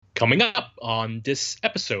Coming up on this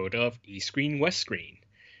episode of East Screen, West Screen.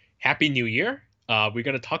 Happy New Year. We're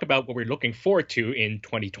going to talk about what we're looking forward to in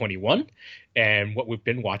 2021 and what we've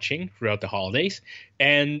been watching throughout the holidays.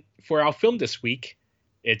 And for our film this week,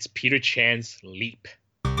 it's Peter Chan's Leap.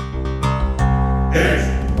 East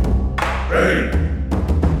Screen,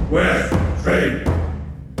 West Screen.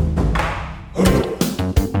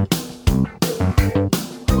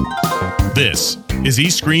 This is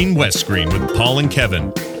East Screen, West Screen with Paul and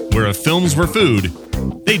Kevin, where if films were food,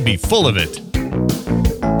 they'd be full of it.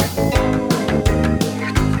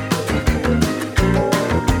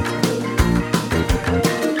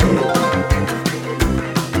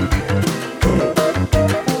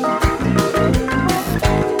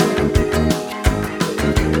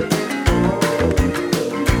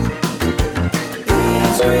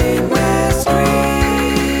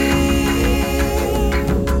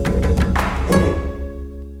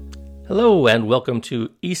 Hello and welcome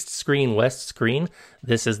to East Screen, West Screen.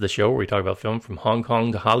 This is the show where we talk about film from Hong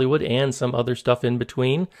Kong to Hollywood and some other stuff in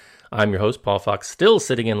between. I'm your host, Paul Fox, still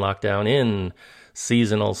sitting in lockdown in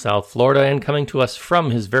seasonal South Florida, and coming to us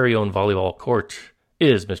from his very own volleyball court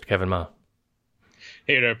is Mr. Kevin Ma.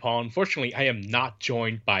 Hey there, Paul. Unfortunately, I am not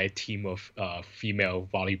joined by a team of female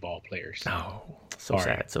volleyball players. Oh, so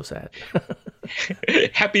sad, so sad.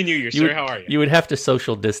 Happy New Year, sir. How are you? You would have to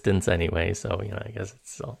social distance anyway, so I guess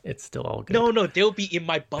it's still all good. No, they'll be in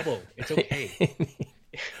my bubble. It's okay.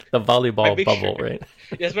 The volleyball bubble, sure. Right?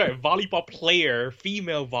 That's right. Volleyball player,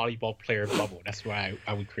 female volleyball player bubble. That's what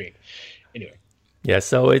I would create. Anyway. Yeah,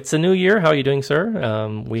 so it's a new year. How are you doing, sir?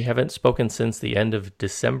 We haven't spoken since the end of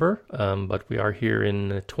December, but we are here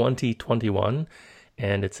in 2021,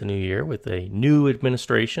 and it's a new year with a new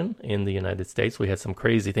administration in the United States. We had some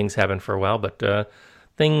crazy things happen for a while, but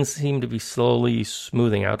things seem to be slowly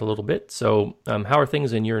smoothing out a little bit. So how are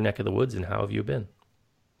things in your neck of the woods, and how have you been?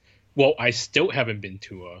 Well, I still haven't been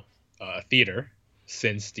to a theater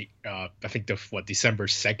since December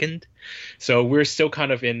 2nd. So we're still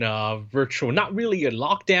kind of in virtual, not really a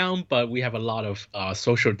lockdown, but we have a lot of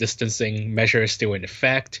social distancing measures still in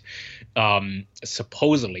effect.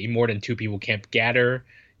 Supposedly more than 2 people can't gather,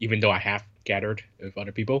 even though I have gathered with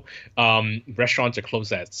other people. Restaurants are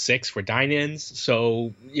closed at 6 for dine-ins.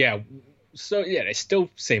 So it's still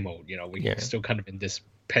same old, we're still kind of in this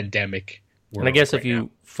pandemic world. And I guess right if you now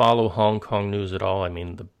follow Hong Kong news at all, I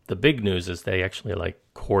mean, the big news is they actually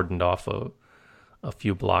cordoned off a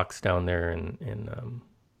few blocks down there in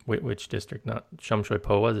which district? Not Sham Shui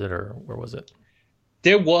Po, was it, or where was it?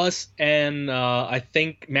 There was an I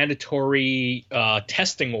think mandatory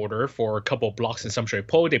testing order for a couple of blocks in Sham Shui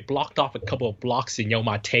Po. They blocked off a couple of blocks in Yau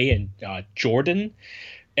Ma Tei and Jordan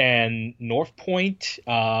and North Point.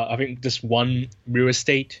 I think this one real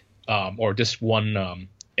estate or this one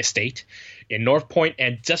estate in North Point,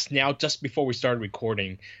 and just before we started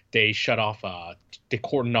recording, they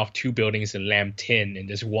cordoned off 2 buildings in Lam Tin in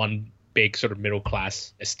this one big sort of middle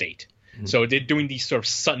class estate. Mm-hmm. So they're doing these sort of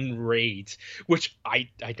sudden raids, which I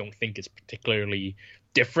don't think is particularly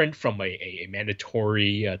different from a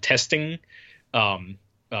mandatory testing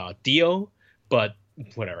deal, but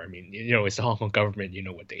whatever. I mean, it's the Hong Kong government,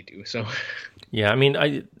 what they do. So yeah, I mean,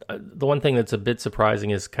 the one thing that's a bit surprising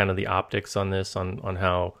is kind of the optics on this, on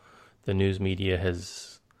how the news media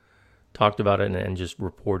has talked about it and just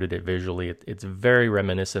reported it visually. It's very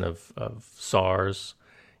reminiscent of SARS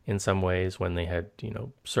in some ways, when they had,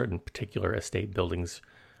 certain particular estate buildings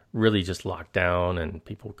really just locked down and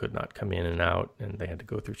people could not come in and out, and they had to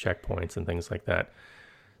go through checkpoints and things like that.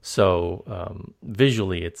 So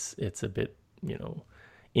visually, it's a bit,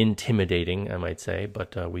 intimidating, I might say,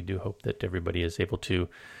 but we do hope that everybody is able to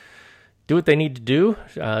do what they need to do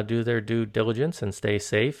their due diligence and stay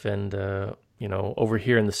safe. And, over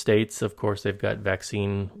here in the States, of course, they've got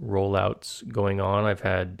vaccine rollouts going on. I've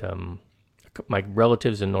had my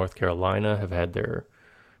relatives in North Carolina have had their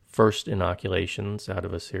first inoculations out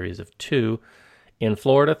of a series of 2. In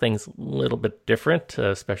Florida, things a little bit different,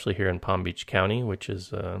 especially here in Palm Beach County, which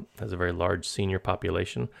has a very large senior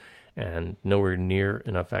population and nowhere near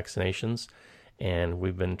enough vaccinations. And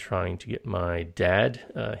we've been trying to get my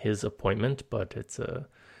dad his appointment, but it's a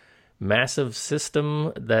massive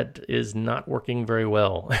system that is not working very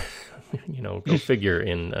well. Go figure.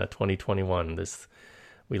 In 2021,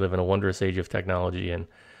 we live in a wondrous age of technology, and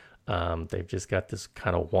they've just got this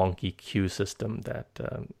kind of wonky queue system that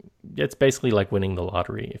it's basically like winning the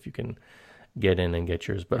lottery if you can get in and get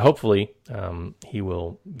yours. But hopefully he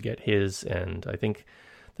will get his, and I think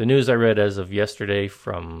the news I read as of yesterday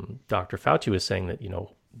from Dr. Fauci was saying that,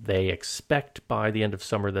 they expect by the end of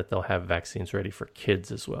summer that they'll have vaccines ready for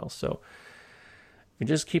kids as well. So we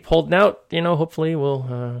just keep holding out. Hopefully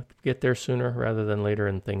we'll get there sooner rather than later,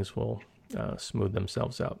 and things will smooth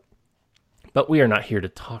themselves out. But we are not here to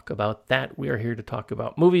talk about that. We are here to talk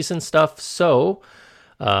about movies and stuff. So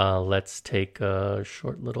let's take a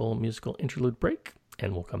short little musical interlude break,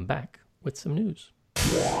 and we'll come back with some news.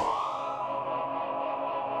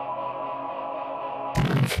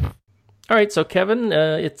 All right, so Kevin,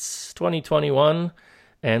 it's 2021,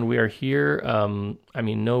 and we are here.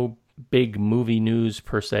 No big movie news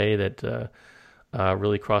per se that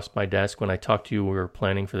really crossed my desk. When I talked to you, we were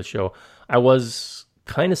planning for the show. I was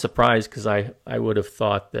kind of surprised because I would have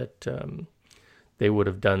thought that they would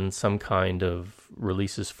have done some kind of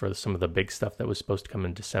releases for some of the big stuff that was supposed to come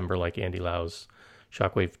in December, like Andy Lau's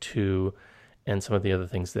Shockwave 2 and some of the other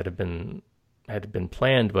things that had been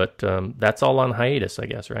planned, but that's all on hiatus, I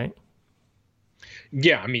guess, right?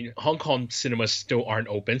 Yeah, I mean, Hong Kong cinemas still aren't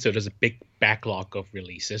open, so there's a big backlog of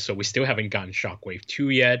releases. So we still haven't gotten Shockwave 2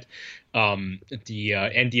 yet. The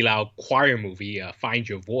Andy Lau choir movie, Find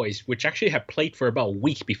Your Voice, which actually had played for about a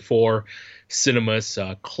week before cinemas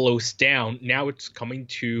closed down. Now it's coming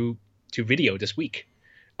to video this week.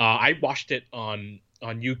 I watched it on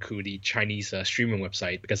Youku, the Chinese streaming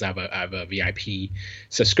website, because I have a VIP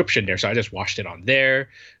subscription there. So I just watched it on there.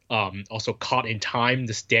 Also Caught in Time,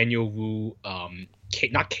 this Daniel Wu,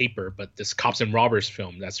 not caper, but this cops and robbers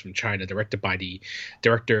film that's from China, directed by the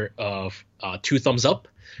director of Two Thumbs Up,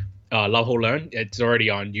 Lau Ho Learn. It's already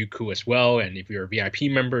on Youku as well, and if you're a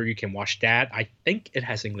VIP member, you can watch that. I think it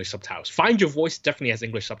has English subtitles. Find Your Voice definitely has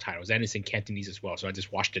English subtitles, and it's in Cantonese as well, so I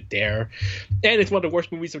just watched it there. And it's one of the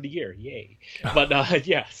worst movies of the year, yay. But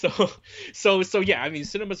yeah, so yeah, I mean,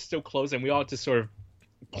 cinema's still closed, and we all just sort of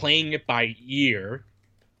playing it by ear.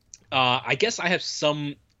 I guess I have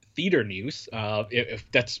some theater news, if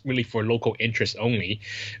that's really for local interest only.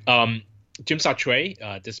 Tsim Sha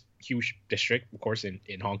Tsui, this huge district, of course, in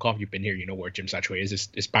Hong Kong. If you've been here, you know where Tsim Sha Tsui is.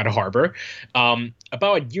 It's by the harbor.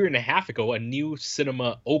 About a year and a half ago, a new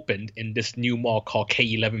cinema opened in this new mall called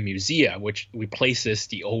K11 Musea, which replaces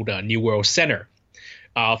the old New World Center.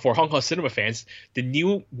 For Hong Kong cinema fans, the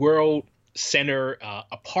New World Center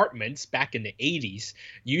apartments back in the 80s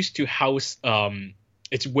used to house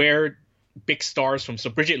it's where big stars so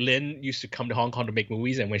Bridget Lin used to come to Hong Kong to make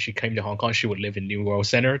movies, and when she came to Hong Kong, she would live in New World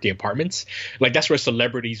Center, the apartments. Like, that's where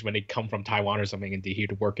celebrities, when they come from Taiwan or something and they're here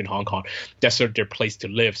to work in Hong Kong, that's sort of their place to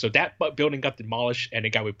live. So that building got demolished, and it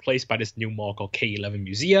got replaced by this new mall called K11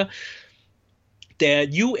 Musea. The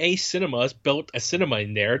UA Cinemas built a cinema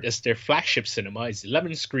in there. It's their flagship cinema. It's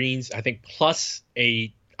 11 screens, I think, plus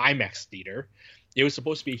a IMAX theater. It was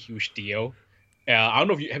supposed to be a huge deal. I don't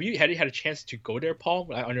know if you had a chance to go there,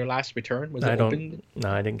 Paul, on your last return? Was it open? No,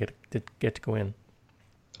 I didn't get to go in.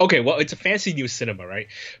 Okay, well, it's a fancy new cinema, right?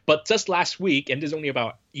 But just last week, and there's only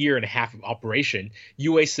about a year and a half of operation,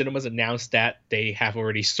 UA Cinemas announced that they have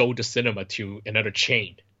already sold the cinema to another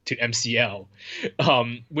chain, to MCL,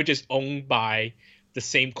 which is owned by the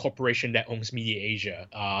same corporation that owns Media Asia.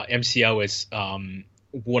 MCL is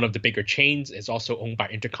one of the bigger chains. Is also owned by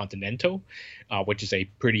Intercontinental, which is a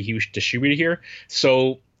pretty huge distributor here.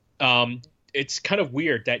 So it's kind of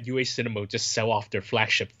weird that UA Cinema just sell off their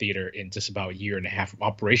flagship theater in just about a year and a half of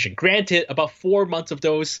operation. Granted, about 4 months of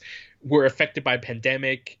those were affected by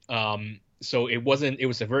pandemic. So it was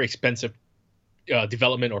a very expensive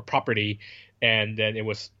development or property, and then it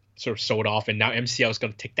was sort of sold off, and now MCL is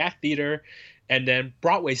going to take that theater. And then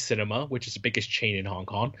Broadway Cinema, which is the biggest chain in Hong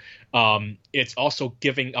Kong, it's also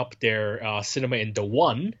giving up their cinema in the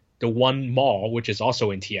One Mall, which is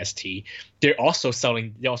also in TST. They're also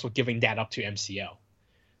giving that up to MCL.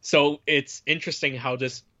 So it's interesting how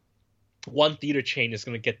this one theater chain is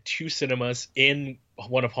going to get two cinemas in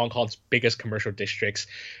one of Hong Kong's biggest commercial districts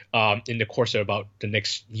in the course of about the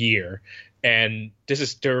next year. And this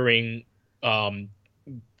is during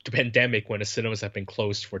the pandemic, when the cinemas have been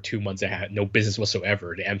closed for 2 months and had no business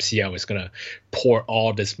whatsoever. The MCL is going to pour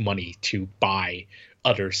all this money to buy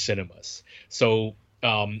other cinemas. So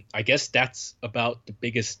I guess that's about the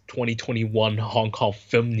biggest 2021 Hong Kong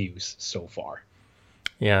film news so far.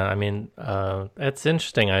 Yeah, I mean, it's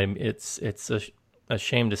interesting. It's a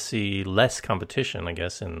shame to see less competition, I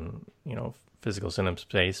guess, in physical cinema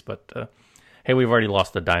space. But hey, we've already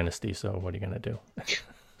lost the dynasty, so what are you going to do?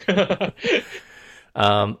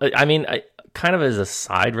 I mean, kind of as a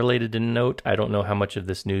side related note, I don't know how much of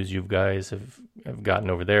this news you guys have gotten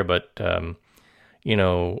over there, but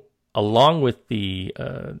along with the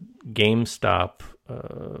GameStop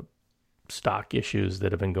stock issues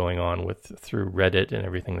that have been going on through Reddit and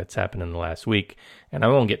everything that's happened in the last week, and I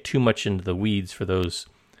won't get too much into the weeds for those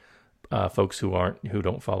folks who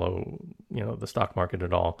don't follow the stock market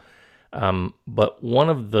at all. But one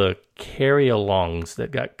of the carry-alongs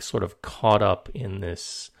that got sort of caught up in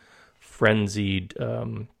this frenzied,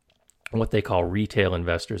 what they call retail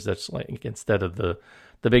investors, that's like instead of the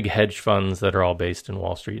big hedge funds that are all based in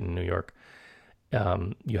Wall Street in New York,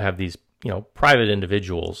 you have these, private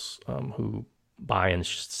individuals who buy and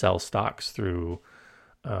sell stocks through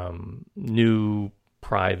new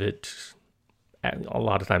private, a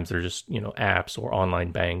lot of times they're just, apps or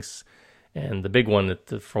online banks. And the big one at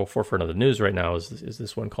the forefront of the news right now is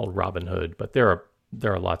this one called Robinhood, but there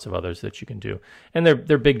are lots of others that you can do. And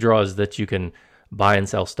they're big draws that you can buy and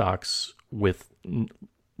sell stocks with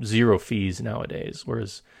zero fees nowadays.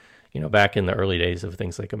 Whereas, back in the early days of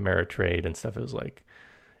things like Ameritrade and stuff, it was like,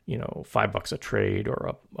 $5 a trade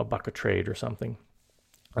or a buck a trade or something.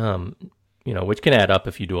 Which can add up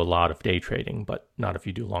if you do a lot of day trading, but not if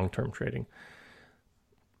you do long-term trading.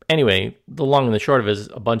 Anyway, the long and the short of it is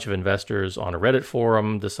a bunch of investors on a Reddit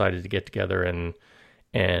forum decided to get together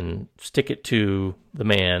and stick it to the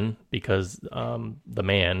man because the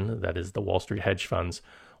man, that is the Wall Street hedge funds,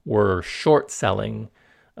 were short selling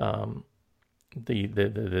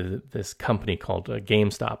this company called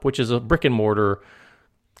GameStop, which is a brick and mortar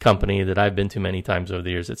company that I've been to many times over the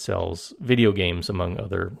years. It sells video games among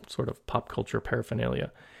other sort of pop culture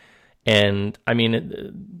paraphernalia. And I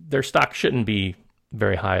mean, their stock shouldn't be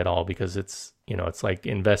very high at all because it's like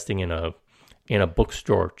investing in a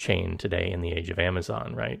bookstore chain today in the age of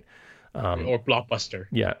Amazon, right? Or Blockbuster.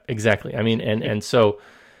 Yeah, exactly. I mean, and so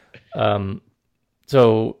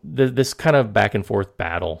this kind of back and forth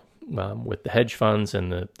battle with the hedge funds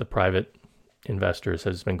and the private investors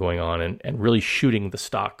has been going on and really shooting the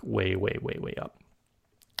stock way, way, way, way up,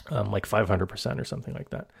 like 500% or something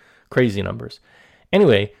like that. Crazy numbers.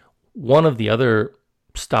 Anyway, one of the other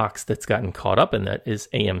stocks that's gotten caught up in that is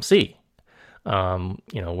AMC,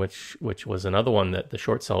 which was another one that the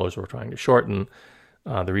short sellers were trying to shorten.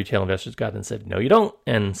 The retail investors got in and said, no, you don't.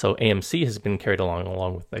 And so AMC has been carried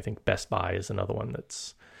along with, I think, Best Buy is another one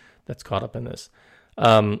that's caught up in this,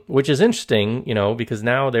 which is interesting, because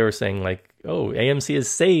now they were saying like, oh, AMC is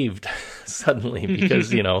saved suddenly because,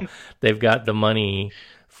 they've got the money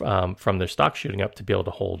from their stock shooting up to be able to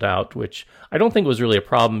hold out, which I don't think was really a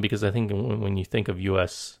problem because I think when you think of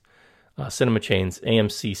U.S. Cinema chains,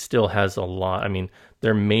 AMC still has a lot. I mean,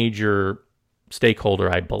 their major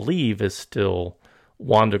stakeholder, I believe, is still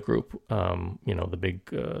Wanda Group, the big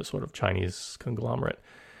sort of Chinese conglomerate.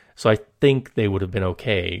 So I think they would have been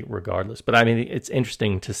okay regardless. But I mean, it's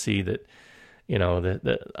interesting to see that,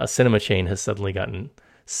 a cinema chain has suddenly gotten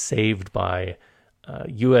saved by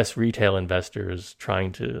U.S. retail investors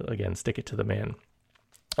trying to, again, stick it to the man.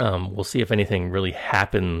 We'll see if anything really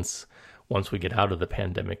happens once we get out of the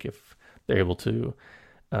pandemic, if they're able to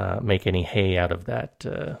make any hay out of that,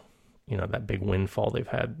 that big windfall they've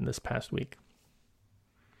had this past week.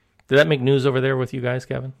 Did that make news over there with you guys,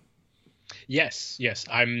 Kevin? Yes.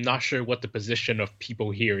 I'm not sure what the position of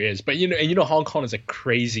people here is, but Hong Kong is a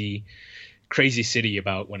crazy city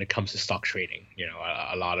about when it comes to stock trading.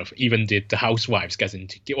 A lot of even the housewives get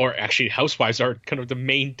into, or actually housewives are kind of the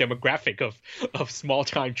main demographic of small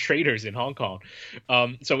time traders in Hong Kong.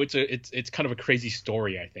 So it's kind of a crazy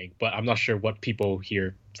story, I think, but I'm not sure what people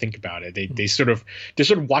here think about it. They're sort of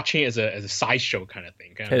watching it as a sideshow kind of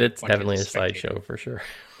thing. It's definitely a sideshow for sure.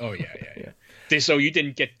 Oh yeah. So you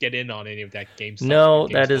didn't get in on any of that GameStop? No,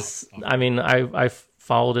 that is. I mean, I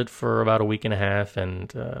followed it for about a week and a half,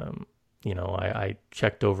 and I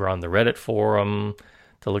checked over on the Reddit forum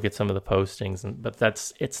to look at some of the postings, but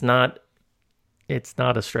it's not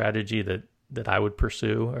a strategy that I would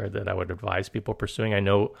pursue or that I would advise people pursuing. I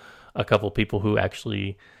know a couple people who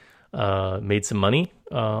actually made some money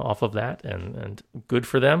off of that, and good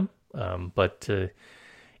for them. But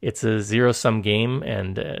it's a zero-sum game,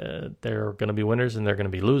 and there are going to be winners and there are going to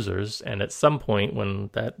be losers. And at some point, when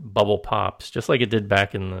that bubble pops, just like it did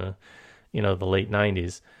back in the late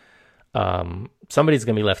 90s, somebody's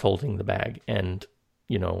going to be left holding the bag. And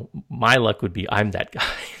my luck would be I'm that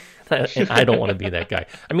guy, and I don't want to be that guy.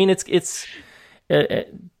 I mean, it's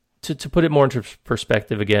to put it more into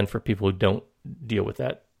perspective again for people who don't deal with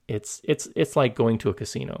that. It's like going to a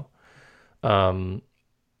casino.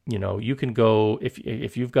 You can go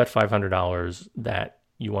if you've got $500 that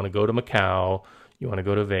you want to go to Macau, you want to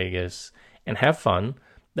go to Vegas and have fun.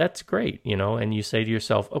 That's great, and you say to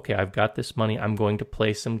yourself, okay, I've got this money. I'm going to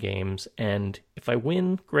play some games. And if I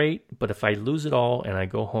win, great. But if I lose it all and I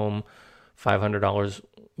go home $500,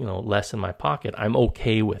 less in my pocket, I'm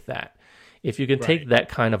okay with that. If you can take that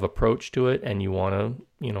kind of approach to it and you want to,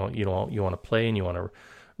 you want to play and you want to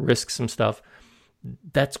risk some stuff,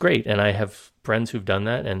 that's great. And I have friends who've done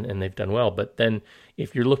that and they've done well. But then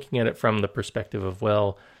if you're looking at it from the perspective of,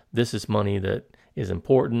 well, this is money that is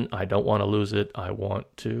important, I don't want to lose it, I want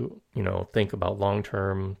to, think about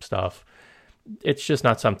long-term stuff, it's just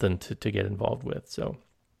not something to get involved with. So,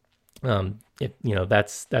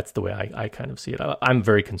 that's the way I kind of see it. I'm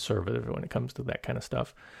very conservative when it comes to that kind of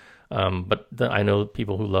stuff. But I know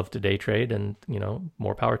people who love to day trade, and,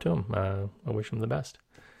 more power to them. I wish them the best.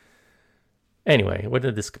 Anyway, when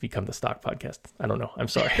did this become the stock podcast? I don't know. I'm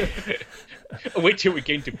sorry. Wait till we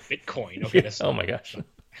get into Bitcoin. Okay. Yeah. Oh my gosh.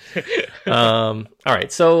 All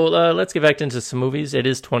right. So let's get back into some movies. It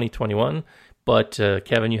is 2021, but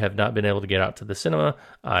Kevin, you have not been able to get out to the cinema.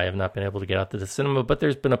 I have not been able to get out to the cinema, but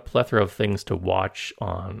there's been a plethora of things to watch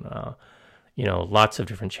on, lots of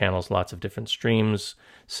different channels, lots of different streams.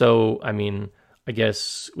 So, I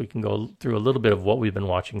guess we can go through a little bit of what we've been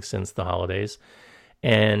watching since the holidays.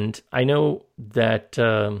 And I know that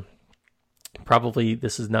probably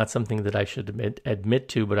this is not something that I should admit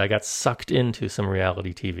to, but I got sucked into some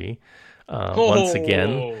reality TV once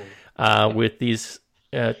again with these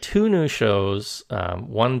two new shows,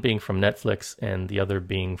 one being from Netflix and the other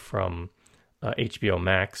being from HBO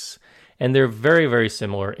Max. And they're very, very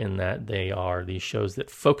similar in that they are these shows that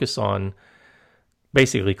focus on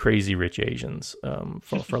basically crazy rich Asians,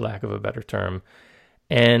 for lack of a better term.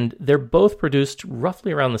 And they're both produced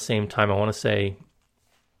roughly around the same time, I want to say,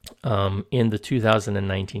 in the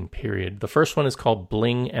 2019 period. The first one is called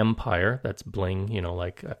Bling Empire. That's Bling,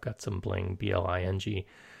 like I've got some bling, B-L-I-N-G.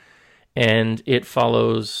 And it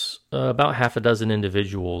follows about half a dozen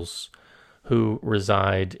individuals who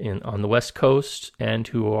reside on the West Coast and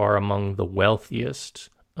who are among the wealthiest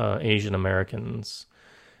Asian Americans,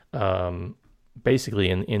 basically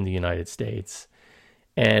in the United States.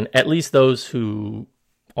 And at least those who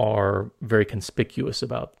are very conspicuous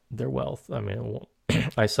about their wealth.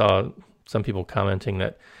 I saw some people commenting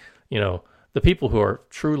that, the people who are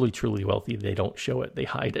truly, truly wealthy, they don't show it, they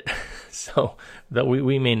hide it. So that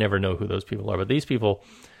we may never know who those people are. But these people,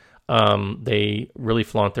 they really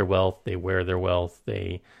flaunt their wealth. They wear their wealth.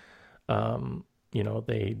 They,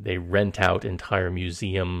 they rent out entire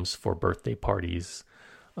museums for birthday parties,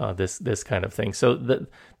 this kind of thing. So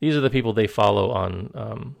these are the people they follow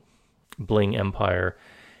on Bling Empire.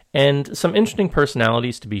 And some interesting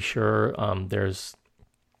personalities, to be sure. There's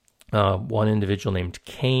one individual named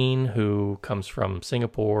Kane who comes from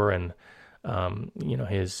Singapore, and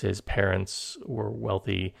his parents were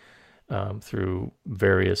wealthy through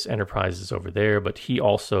various enterprises over there, but he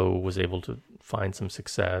also was able to find some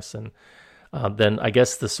success. And then I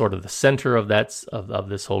guess the sort of the center of of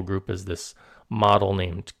this whole group is this model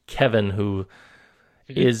named Kevin, who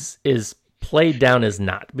is played down as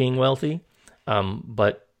not being wealthy,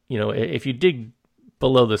 but if you dig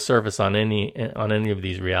below the surface on any of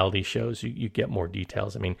these reality shows, you get more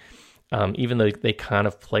details. Even though they kind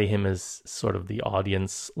of play him as sort of the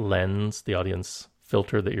audience lens, the audience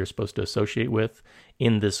filter that you're supposed to associate with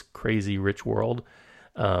in this crazy rich world,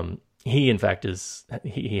 he in fact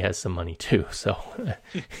he has some money too, so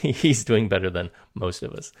he's doing better than most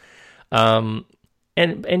of us. And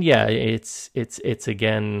yeah, it's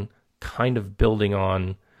again kind of building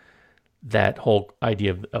on that whole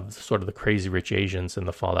idea of sort of the crazy rich Asians and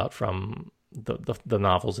the fallout from the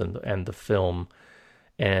novels and the film.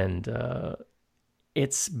 And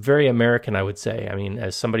it's very American, I would say.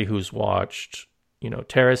 As somebody who's watched,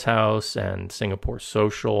 Terrace House and Singapore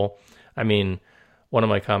Social, one of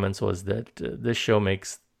my comments was that this show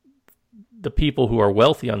makes the people who are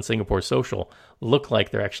wealthy on Singapore Social look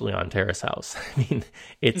like they're actually on Terrace House.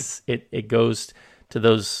 It goes to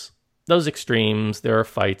those extremes. There are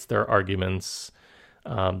fights, there are arguments,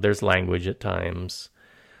 there's language at times.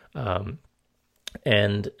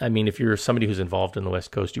 And if you're somebody who's involved in the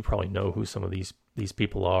West Coast, you probably know who some of these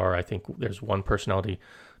people are. I think there's one personality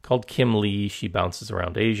called Kim Lee. She bounces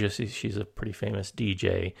around Asia. She's a pretty famous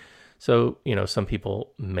DJ. So, some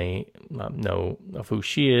people may know of who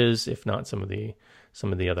she is, if not some of the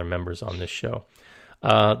other members on this show.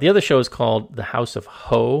 The other show is called The House of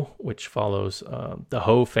Ho, which follows the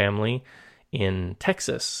Ho family in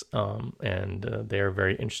Texas. And they're a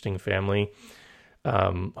very interesting family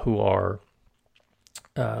who are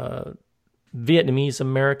Vietnamese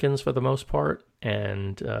Americans for the most part.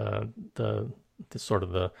 And the sort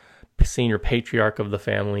of the senior patriarch of the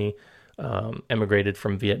family emigrated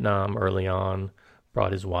from Vietnam early on,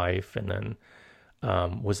 brought his wife, and then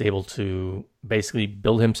was able to basically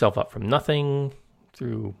build himself up from nothing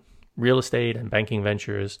through real estate and banking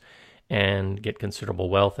ventures and get considerable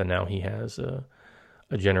wealth. And now he has a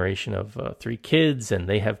generation of 3 kids, and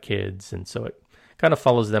they have kids. And so it kind of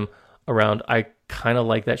follows them around. I kind of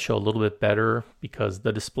like that show a little bit better because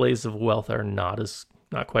the displays of wealth are not as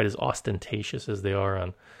not quite as ostentatious as they are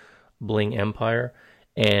on Bling Empire,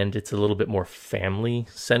 and it's a little bit more family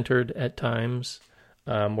centered at times.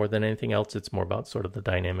 More than anything else, it's more about sort of the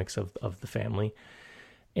dynamics of the family,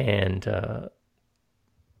 and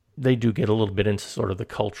they do get a little bit into sort of the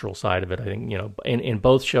cultural side of it. I think, in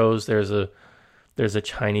both shows there's a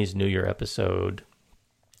Chinese New Year episode.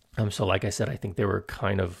 So like I said, I think they were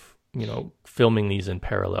kind of, filming these in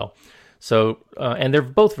parallel. So, and they're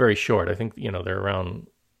both very short. I think, they're around,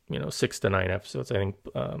 6 to 9 episodes. I think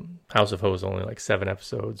House of Ho is only like 7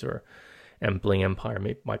 episodes, and Bling Empire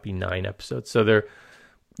might be 9 episodes. So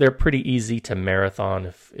they're pretty easy to marathon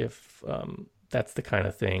if that's the kind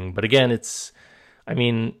of thing. But again,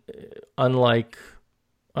 unlike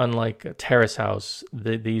Terrace House,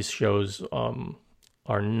 these shows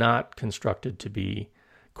are not constructed to be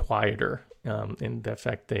quieter. In the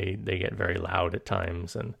fact they get very loud at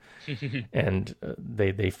times, and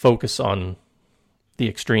they focus on the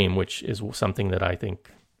extreme, which is something that I think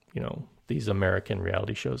these American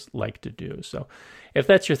reality shows like to do. So if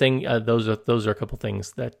that's your thing, those are a couple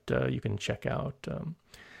things that you can check out.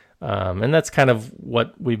 And that's kind of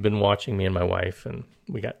what we've been watching, me and my wife, and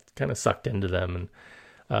we got kind of sucked into them,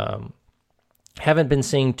 and haven't been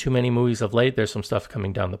seeing too many movies of late. There's some stuff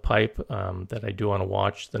coming down the pipe that I do want to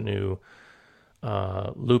watch. The new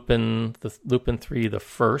Lupin 3, the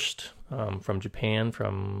first, from Japan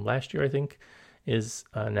from last year, I think, is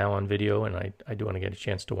now on video, and I do want to get a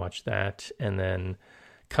chance to watch that. And then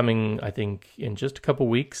coming, I think, in just a couple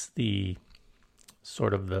weeks, the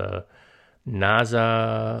sort of the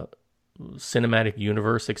NASA cinematic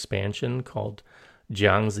universe expansion called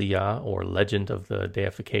Jiangziya, or Legend of the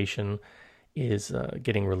Deification, is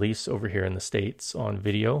getting released over here in the States on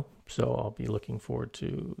video. So I'll be looking forward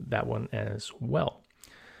to that one as well.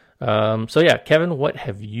 So yeah, Kevin, what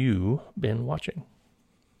have you been watching?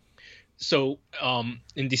 So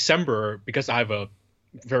in December, because I have a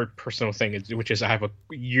very personal thing, which is I have a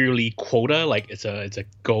yearly quota, like it's a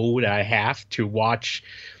goal that I have to watch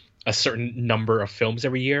a certain number of films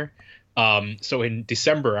every year. So in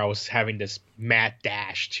December, I was having this mad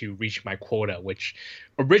dash to reach my quota, which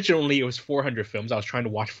originally it was 400 films. I was trying to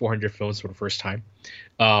watch 400 films for the first time.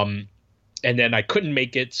 And then I couldn't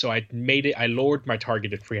make it, so I lowered my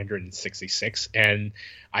target to 366, and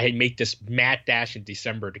I had made this mad dash in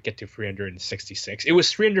December to get to 366. It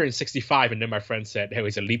was 365, and then my friend said, hey,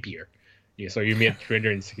 it's a leap year. Yeah, so you made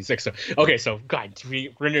 366. So okay, so God,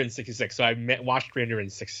 366. So I watched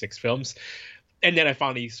 366 films, and then I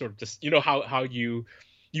finally sort of just, how you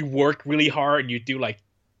work really hard and you do like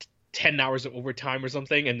 10 hours of overtime or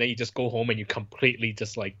something, and then you just go home and you completely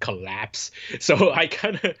just like collapse. So I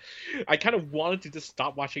kind of wanted to just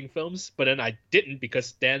stop watching films, but then I didn't,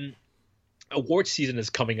 because then award season is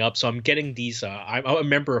coming up. So I'm getting these I'm a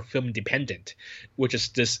member of Film Independent, which is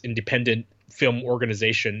this independent film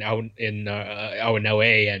organization out in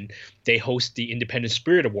LA, and they host the Independent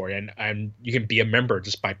Spirit Award, and you can be a member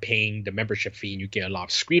just by paying the membership fee, and you get a lot of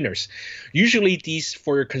screeners. Usually these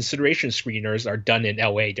for your consideration screeners are done in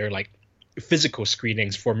LA. They're like physical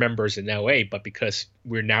screenings for members in LA, but because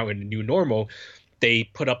we're now in the new normal, they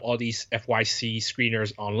put up all these FYC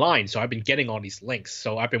screeners online. So I've been getting all these links.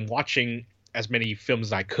 So I've been watching as many films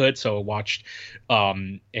as I could. So I watched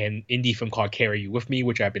an indie film called Carry You With Me,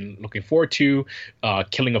 which I've been looking forward to.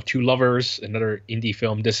 Killing of Two Lovers, another indie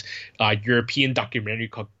film. This European documentary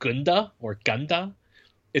called Gunda.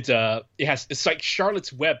 It's like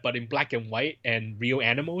Charlotte's Web, but in black and white and real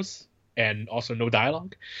animals, and also no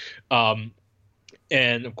dialogue.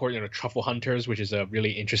 And of course, Truffle Hunters, which is a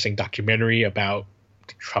really interesting documentary about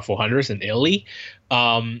truffle hunters in Italy.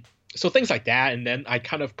 So things like that, and then I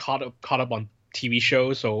kind of caught up on TV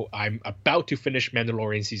shows. So I'm about to finish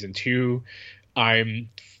Mandalorian season 2. I'm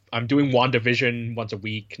doing WandaVision once a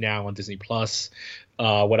week now on Disney Plus.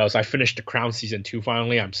 What else? I finished The Crown season 2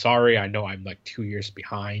 finally. I'm sorry, I know I'm like 2 years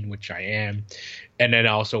behind, which I am. And then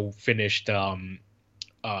I also finished this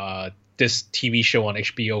TV show on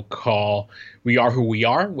HBO called We Are Who We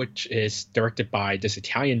Are, which is directed by this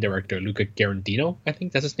Italian director Luca Guadagnino. I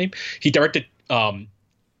think that's his name. He directed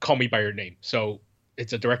Call Me by Your Name. So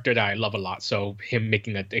it's a director that I love a lot. So him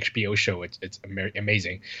making an HBO show, it's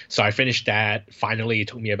amazing. So I finished that. Finally, it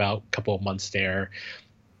took me about a couple of months there.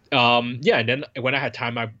 And then when I had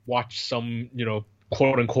time, I watched some,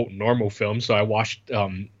 quote unquote normal films. So I watched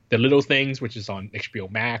The Little Things, which is on HBO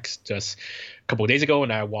Max just a couple of days ago.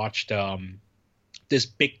 And I watched this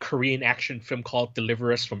big Korean action film called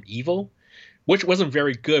Deliver Us from Evil, which wasn't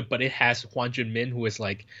very good, but it has Hwan Jun-min, who is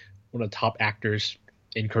like one of the top actors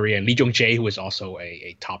in Korea, and Lee Jung-jae, who is also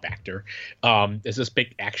a top actor. It's this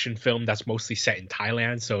big action film that's mostly set in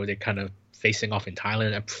Thailand, so they kind of facing off in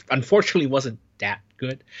Thailand. Unfortunately, wasn't that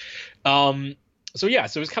good. So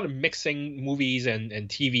it's kind of mixing movies and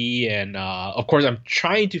TV, and of course I'm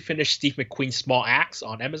trying to finish Steve McQueen's Small Axe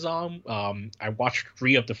on Amazon. I watched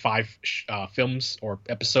 3 of the 5 films or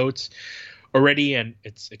episodes already, and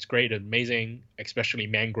it's great, amazing, especially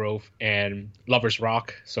Mangrove and Lovers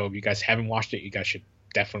Rock. So if you guys haven't watched it, you guys should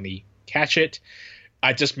definitely catch it.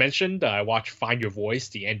 I just mentioned I watched Find Your Voice,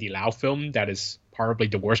 the Andy Lau film. That is probably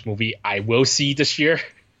the worst movie I will see this year.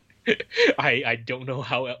 I don't know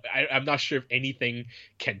how I'm not sure if anything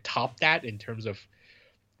can top that in terms of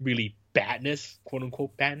really badness, quote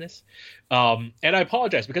unquote badness. And I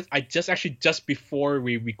apologize because I just before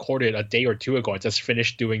we recorded a day or two ago, I just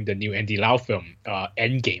finished doing the new Andy Lau film,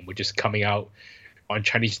 Endgame, which is coming out on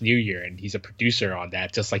Chinese New Year, and he's a producer on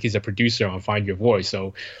that, just like he's a producer on Find Your Voice.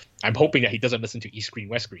 So I'm hoping that he doesn't listen to East Screen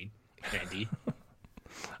West Screen, Andy.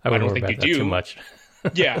 I don't think you do too much.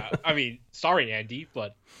 Yeah, I mean, sorry, Andy,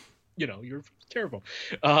 but you're terrible.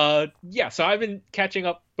 So I've been catching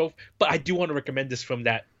up both, but I do want to recommend this film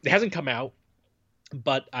that it hasn't come out,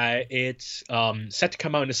 but it's set to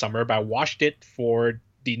come out in the summer. But I watched it for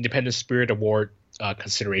the Independent Spirit Award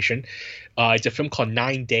consideration. It's a film called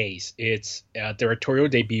 9 Days. It's a directorial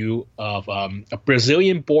debut of a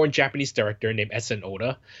Brazilian-born Japanese director named Edson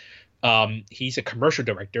Oda. He's a commercial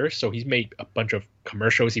director, so he's made a bunch of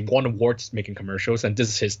commercials. He won awards making commercials, and this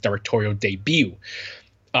is his directorial debut.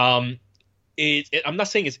 I'm not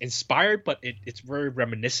saying it's inspired, but it's very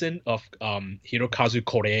reminiscent of Hirokazu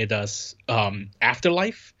Koreeda's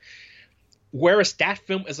Afterlife, whereas that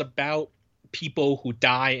film is about people who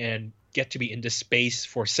die and get to be in this space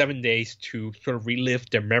for 7 days to sort of relive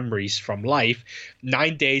their memories from life.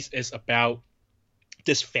 9 Days is about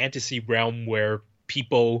this fantasy realm where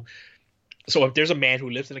people... So if there's a man who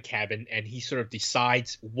lives in a cabin and he sort of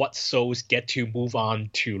decides what souls get to move on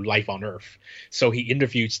to life on Earth. So he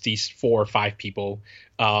interviews these 4 or 5 people,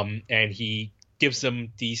 and he gives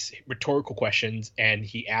them these rhetorical questions, and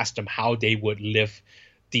he asks them how they would live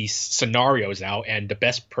these scenarios out. And the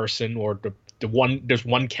best person, or there's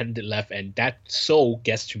one candidate left, and that soul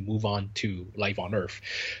gets to move on to life on Earth.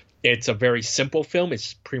 It's a very simple film.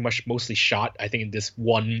 It's pretty much mostly shot, I think, in this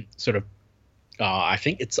one sort of, I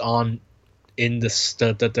think it's on in the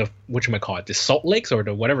whatchamacallit, the Salt Lakes or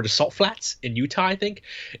the Salt Flats in Utah, I think,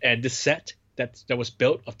 and this set that was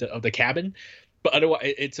built of the cabin. But otherwise,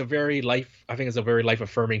 it's a very life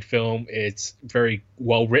affirming film. It's very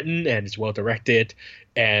well written and it's well directed,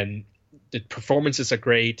 and the performances are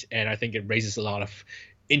great. And I think it raises a lot of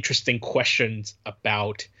interesting questions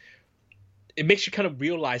about. It makes you kind of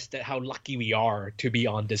realize that how lucky we are to be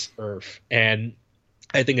on this earth. And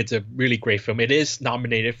I think it's a really great film. It is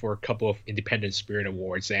nominated for a couple of Independent Spirit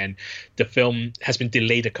Awards, and the film has been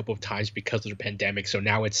delayed a couple of times because of the pandemic. So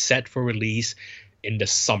now it's set for release in the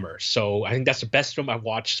summer. So I think that's the best film I've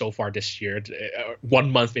watched so far this year.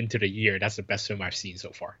 1 month into the year, that's the best film I've seen so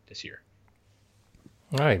far this year.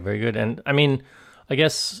 All right, very good. And I mean, I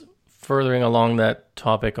guess furthering along that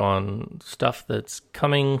topic on stuff that's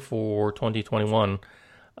coming for 2021,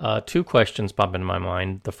 2 questions pop into my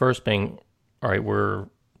mind. The first being, all right, we're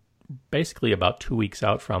basically about 2 weeks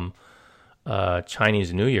out from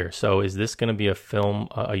Chinese New Year. So is this going to be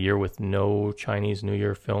a year with no Chinese New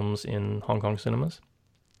Year films in Hong Kong cinemas?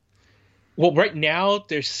 Well, right now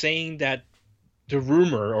they're saying that the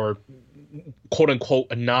rumor, or quote unquote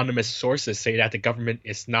anonymous sources, say that the government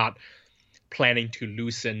is not planning to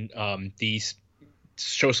loosen these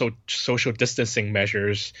social distancing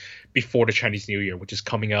measures before the Chinese New Year, which is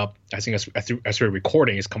coming up. I think as we're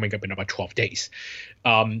recording, is coming up in about 12 days.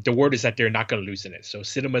 The word is that they're not going to loosen it. So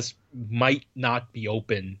cinemas might not be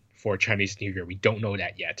open for Chinese New Year. We don't know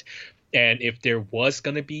that yet. And if there was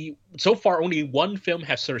going to be, so far only one film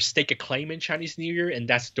has sort of staked a claim in Chinese New Year, and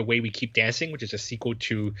that's The Way We Keep Dancing, which is a sequel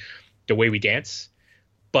to The Way We Dance.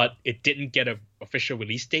 But it didn't get an official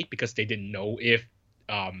release date because they didn't know if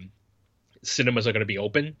cinemas are going to be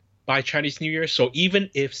open by Chinese New Year. So even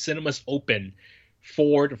if cinemas open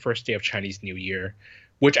for the first day of Chinese New Year,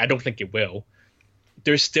 which I don't think it will,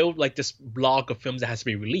 there's still like this block of films that has to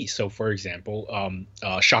be released. So for example,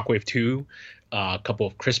 Shockwave 2, a couple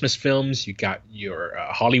of Christmas films, you got your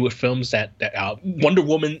Hollywood films that Wonder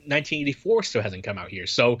Woman 1984 still hasn't come out here.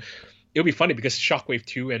 So it'll be funny because Shockwave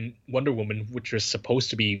 2 and Wonder Woman, which were supposed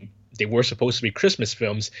to be Christmas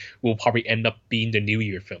films, will probably end up being the New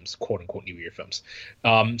Year films, quote unquote New Year films.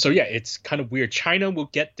 So yeah, it's kind of weird. China will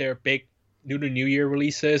get their big Lunar New Year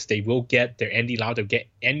releases. They will get their Andy Lau. They'll get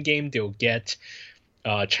Endgame. They'll get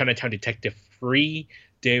Chinatown Detective 3.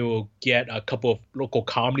 They will get a couple of local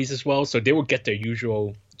comedies as well. So they will get their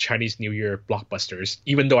usual Chinese New Year blockbusters,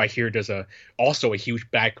 even though I hear there's also a huge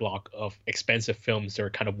backlog of expensive films that are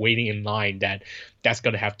kind of waiting in line that's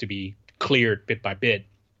going to have to be cleared bit by bit.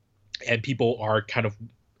 And people are kind of,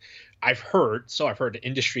 I've heard the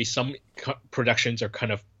industry, some productions are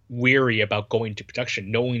kind of weary about going to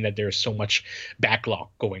production, knowing that there's so much backlog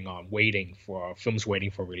going on, films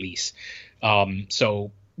waiting for release.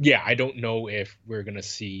 So yeah, I don't know if we're going to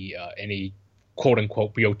see any quote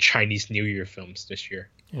unquote real Chinese New Year films this year.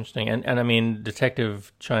 Interesting. And I mean,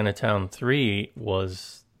 Detective Chinatown 3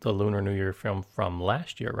 was the Lunar New Year film from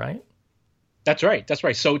last year, right? That's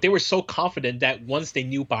right. So they were so confident that once they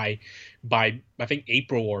knew by I think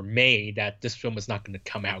April or May that this film is not going to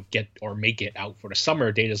come out, make it out for the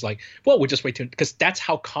summer, they just like, well, we'll just wait because that's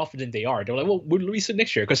how confident they are. They're like, well, we'll release it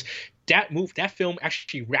next year, because that film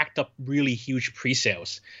actually racked up really huge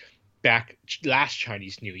pre-sales back last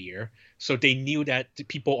Chinese New Year. So they knew that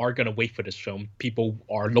people are going to wait for this film. People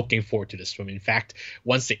are looking forward to this film. In fact,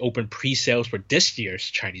 once they opened pre-sales for this year's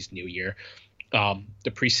Chinese New Year,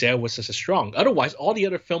 the pre-sale was just as strong. Otherwise, all the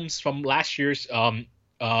other films from last year's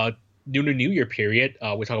Lunar New Year period,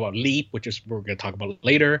 we talk about Leap, which is we're going to talk about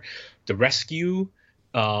later, The Rescue.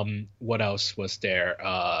 What else was there?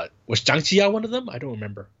 Was Zhang Jia one of them? I don't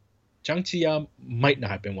remember. Zhang Jia might not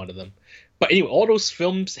have been one of them. But anyway, all those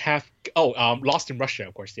films have Lost in Russia,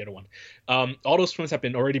 of course, the other one. All those films have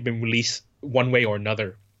already been released one way or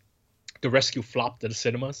another. The Rescue flopped at the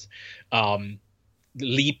cinemas.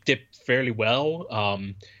 Leap did fairly well.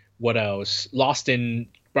 What else? Lost in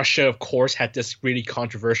Russia, of course, had this really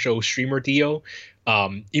controversial streamer deal.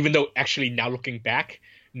 Even though actually now looking back,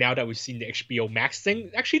 now that we've seen the HBO Max thing,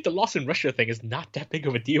 actually the Lost in Russia thing is not that big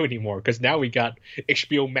of a deal anymore, because now we got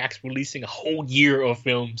HBO Max releasing a whole year of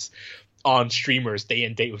films on streamers day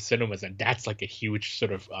and date with cinemas, and that's like a huge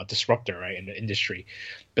sort of disruptor, right, in the industry.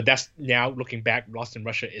 But that's now looking back, Lost in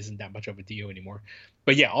Russia isn't that much of a deal anymore.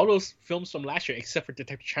 But yeah, all those films from last year, except for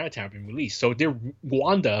Detective Chinatown, have been released. So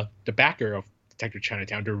Wanda, the backer of Detective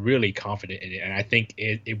Chinatown, they're really confident in it, and I think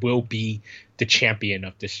it will be the champion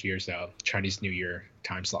of this year's Chinese New Year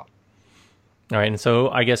time slot. All right, and so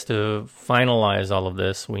I guess to finalize all of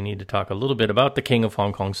this, we need to talk a little bit about the king of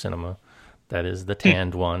Hong Kong cinema. That is the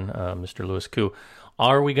tanned one, Mr. Louis Koo.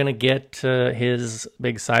 Are we going to get his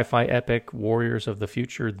big sci-fi epic Warriors of the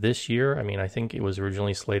Future this year? I mean, I think it was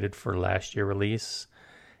originally slated for last year release,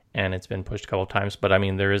 and it's been pushed a couple of times. But I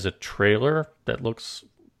mean, there is a trailer that looks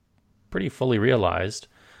pretty fully realized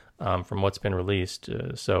from what's been released.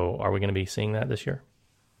 So are we going to be seeing that this year?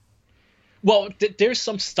 Well, there's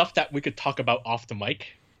some stuff that we could talk about off the mic,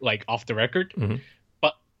 like off the record. Mm-hmm.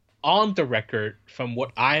 But on the record, from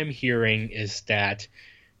what I'm hearing, is that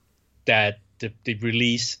the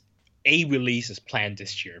release is planned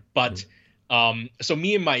this year. But so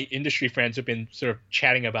me and my industry friends have been sort of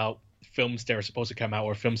chatting about films that are supposed to come out,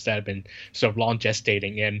 or films that have been sort of long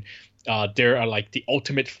gestating, and there are like the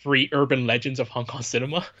ultimate free urban legends of Hong Kong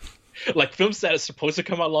cinema, like films that are supposed to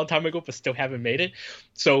come out a long time ago but still haven't made it.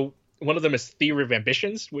 So one of them is Theory of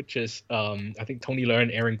Ambitions, which is I think Tony Leung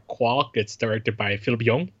and Aaron Kwok. It's directed by Philip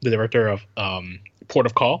Yong, the director of Port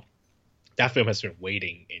of Call. That film has been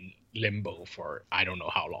waiting in limbo for I don't know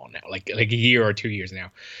how long now, like a year or 2 years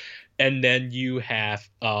now. And then you have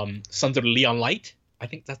Sons of the Leon Light. I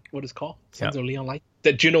think that's what it's called. Sons of Leon Light.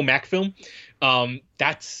 The Juno Mac film. We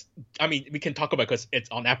can talk about, because it's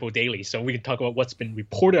on Apple Daily. So we can talk about what's been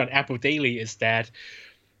reported on Apple Daily is that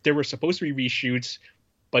there were supposed to be reshoots,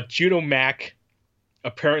 but Juno Mac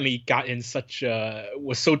apparently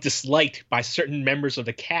was so disliked by certain members of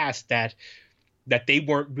the cast that they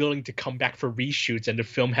weren't willing to come back for reshoots, and the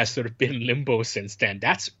film has sort of been in limbo since then.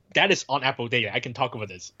 That is on Apple Daily. I can talk about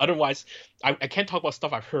this. Otherwise, I can't talk about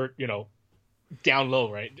stuff I've heard, down low,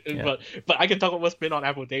 right? Yeah. But I can talk about what's been on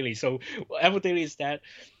Apple Daily. So Apple Daily is that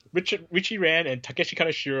Richie Ran and Takeshi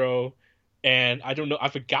Kaneshiro, and I don't know, I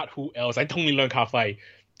forgot who else. I totally learned Ka-Fai.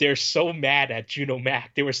 They're so mad at Juno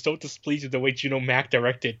Mac. They were so displeased with the way Juno Mac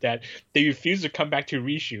directed that they refused to come back to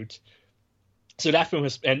reshoots. So that film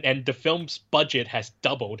and the film's budget has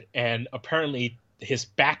doubled, and apparently his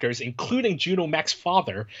backers, including Juno Mac's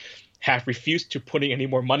father, have refused to putting any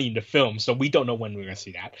more money in the film. So we don't know when we're going to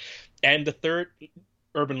see that. And the third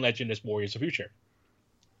urban legend is Warriors of the Future.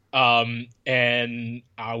 And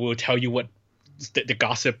I will tell you what the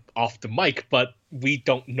gossip off the mic, but we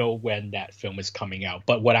don't know when that film is coming out.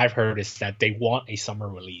 But what I've heard is that they want a summer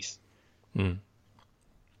release. Yep.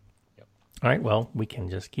 All right, well, we can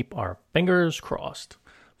just keep our fingers crossed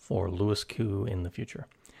for Louis Koo in the future.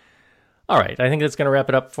 All right, I think that's going to wrap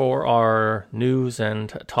it up for our news and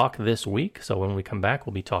talk this week. So when we come back,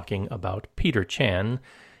 we'll be talking about Peter Chan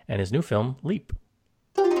and his new film, Leap.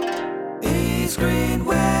 Screen,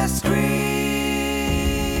 West Screen.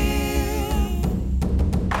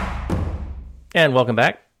 And welcome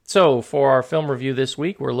back. So for our film review this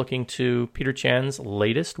week, we're looking to Peter Chan's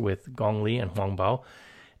latest with Gong Li and Huang Bao,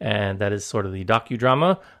 and that is sort of the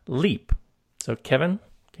docudrama Leap. So Kevin,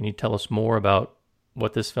 can you tell us more about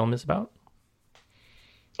what this film is about?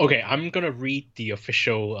 Okay, I'm going to read the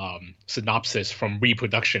official synopsis from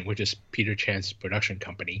Reproduction, which is Peter Chan's production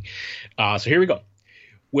company. So here we go.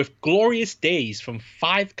 With glorious days from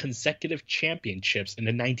 5 consecutive championships in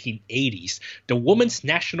the 1980s, the women's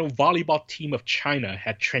national volleyball team of China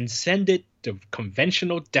had transcended the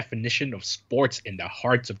conventional definition of sports in the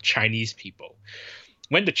hearts of Chinese people.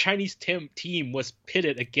 When the Chinese team was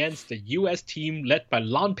pitted against the U.S. team led by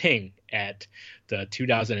Lan Ping at the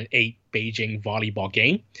 2008 Beijing volleyball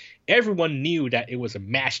game, everyone knew that it was a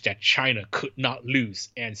match that China could not lose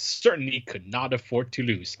and certainly could not afford to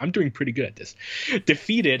lose. I'm doing pretty good at this.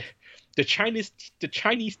 Defeated, the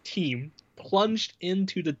Chinese team plunged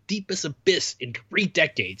into the deepest abyss in 3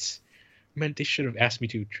 decades. Man, they should have asked me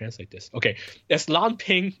to translate this. Okay. As Lan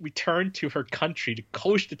Ping returned to her country to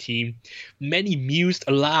coach the team, many mused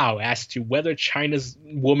aloud as to whether China's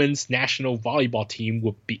women's national volleyball team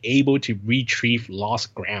would be able to retrieve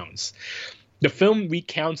lost grounds. The film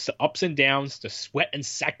recounts the ups and downs, the sweat and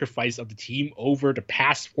sacrifice of the team over the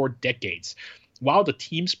past 4 decades, while the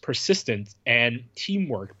team's persistence and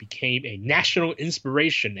teamwork became a national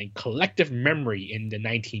inspiration and collective memory in the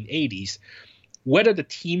 1980s. Whether the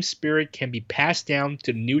team spirit can be passed down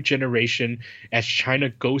to the new generation as China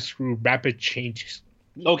goes through rapid changes.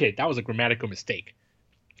 Okay, that was a grammatical mistake.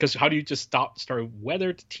 Because how do you just start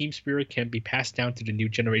whether the team spirit can be passed down to the new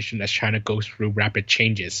generation as China goes through rapid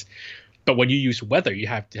changes? But when you use whether, you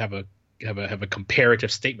have to have a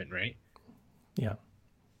comparative statement, right? Yeah.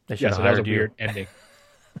 So that was a weird ending.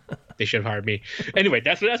 They should have hired me. Anyway,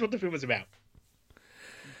 that's what the film is about.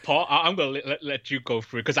 Paul, I'm going to let you go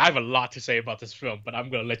through it because I have a lot to say about this film, but I'm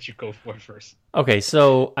going to let you go for it first. Okay,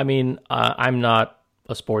 so, I mean, I'm not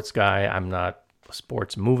a sports guy. I'm not a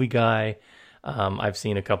sports movie guy. I've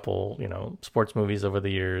seen a couple, sports movies over the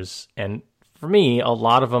years. And for me, a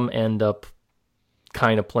lot of them end up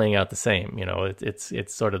kind of playing out the same.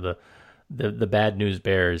 It's sort of the Bad News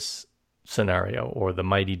Bears scenario or the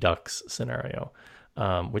Mighty Ducks scenario,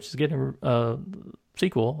 which is getting a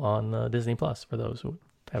sequel on Disney Plus for those who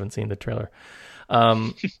haven't seen the trailer.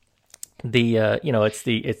 It's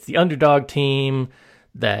the underdog team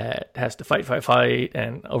that has to fight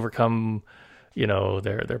and overcome,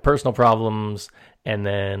 their personal problems and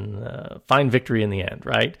then find victory in the end,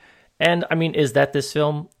 right? And I mean, is that this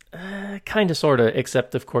film? Kind of, sort of,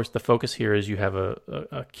 except of course the focus here is you have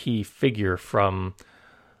a key figure from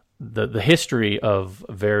the history of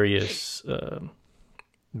various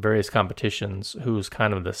competitions who's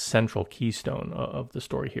kind of the central keystone of the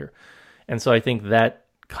story here. And so I think that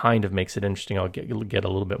kind of makes it interesting. I'll get a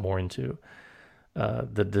little bit more into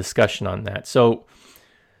the discussion on that. So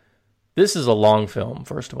this is a long film,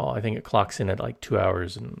 first of all. I think it clocks in at like 2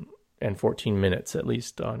 hours and 14 minutes, at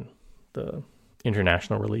least on the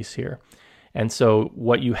international release here. And so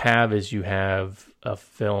what you have is you have a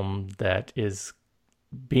film that is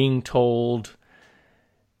being told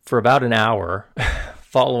for about an hour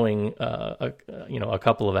following a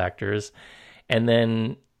couple of actors, and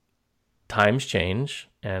then times change,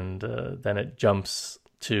 and then it jumps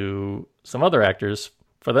to some other actors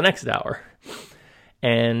for the next hour.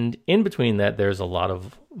 And in between that, there's a lot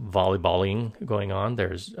of volleyballing going on.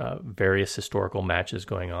 There's various historical matches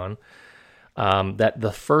going on. That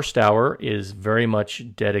the first hour is very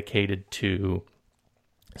much dedicated to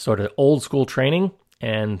sort of old school training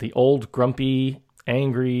and the old grumpy,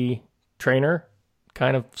 angry trainer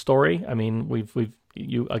kind of story. I mean,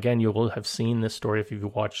 you will have seen this story if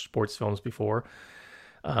you've watched sports films before.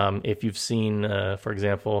 If you've seen, for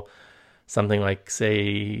example, something like,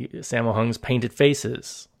 say, Sammo Hung's Painted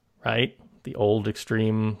Faces, right? The old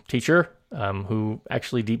extreme teacher who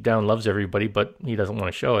actually deep down loves everybody, but he doesn't want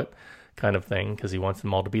to show it, kind of thing, because he wants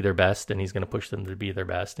them all to be their best, and he's going to push them to be their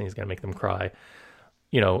best, and he's going to make them cry.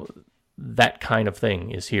 That kind of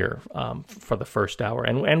thing is here for the first hour.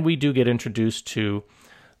 And we do get introduced to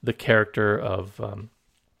the character of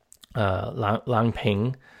Lan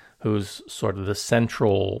Ping, who's sort of the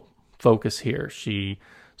central focus here. She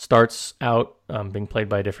starts out being played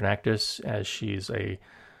by a different actress, as she's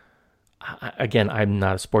again, I'm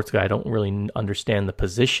not a sports guy. I don't really understand the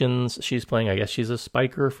positions she's playing. I guess she's a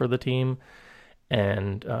spiker for the team.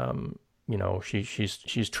 And,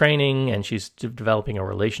 she's training, and she's developing a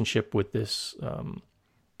relationship with this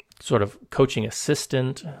sort of coaching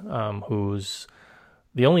assistant who's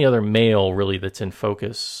the only other male really that's in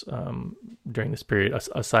focus during this period,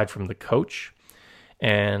 aside from the coach.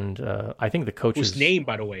 And I think the coach whose name,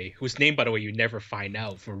 by the way, you never find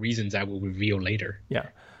out for reasons I will reveal later. Yeah.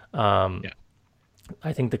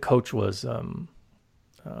 I think the coach was,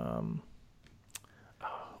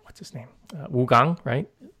 what's his name? Wu Gang, right?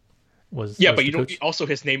 Was but you know, also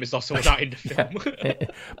his name is also not in the film.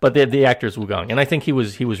 But the actor is Wu Gang, and I think he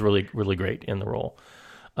was really, really great in the role.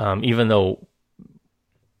 Even though,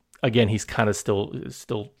 again, he's kind of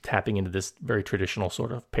still tapping into this very traditional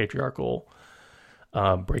sort of patriarchal,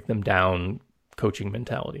 break them down coaching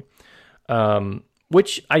mentality,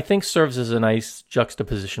 which I think serves as a nice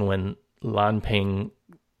juxtaposition when Lan Ping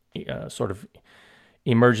sort of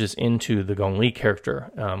emerges into the Gong Li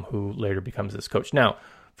character, who later becomes this coach. Now,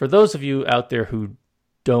 for those of you out there who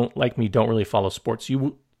don't really follow sports,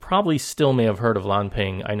 you probably still may have heard of Lan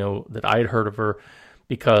Ping. I know that I had heard of her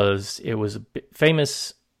because it was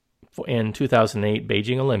famous in 2008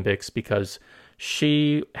 Beijing Olympics because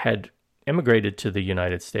she had immigrated to the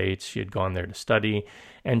United States. She had gone there to study,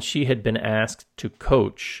 and she had been asked to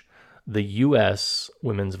coach the U.S.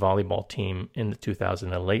 women's volleyball team in the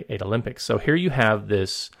 2008 Olympics. So here you have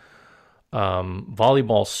this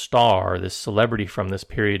volleyball star, this celebrity from this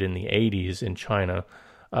period in the 80s in China,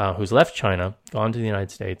 who's left China, gone to the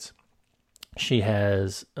United States. She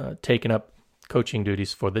has taken up coaching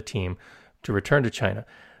duties for the team to return to China.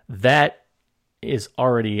 That is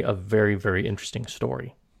already a very, very interesting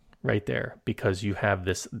story right there, because you have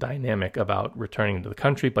this dynamic about returning to the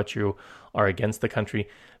country, but you are against the country.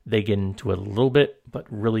 They get into it a little bit, but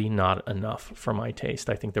really not enough for my taste.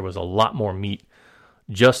 I think there was a lot more meat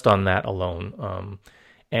just on that alone.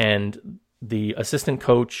 And the assistant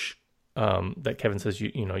coach that Kevin says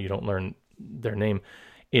you don't learn their name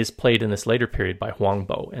is played in this later period by Huang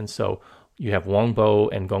Bo. And so you have Huang Bo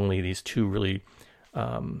and Gong Li, these two really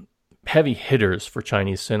heavy hitters for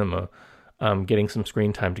Chinese cinema, getting some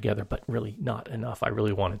screen time together, but really not enough. I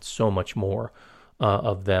really wanted so much more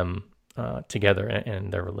of them together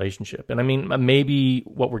and their relationship. And I mean, maybe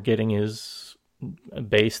what we're getting is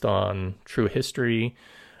based on true history,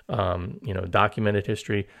 documented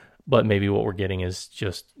history, but maybe what we're getting is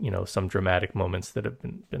just, some dramatic moments that have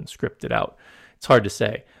been scripted out. It's hard to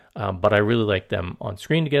say, but I really like them on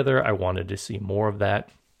screen together. I wanted to see more of that.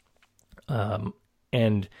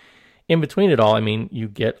 And in between it all, I mean, you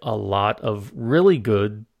get a lot of really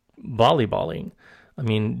good volleyballing. I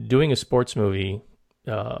mean, doing a sports movie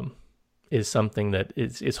is something that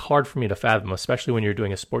is hard for me to fathom, especially when you're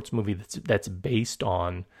doing a sports movie that's based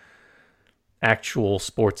on actual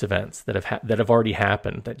sports events that have already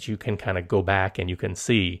happened, that you can kind of go back and you can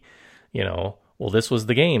see, well, this was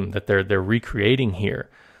the game that they're recreating here.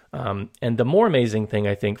 And the more amazing thing,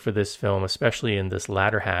 I think, for this film, especially in this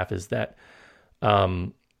latter half, is that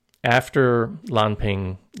after Lan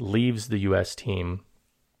Ping leaves the U.S. team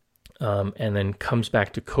and then comes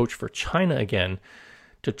back to coach for China again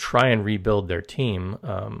to try and rebuild their team,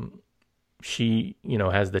 she,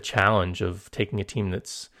 has the challenge of taking a team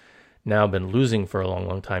that's now been losing for a long,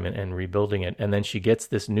 long time and rebuilding it. And then she gets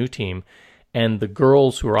this new team, and the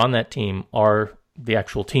girls who are on that team are the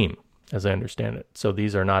actual team, as I understand it. So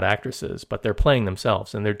these are not actresses, but they're playing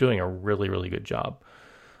themselves, and they're doing a really, really good job,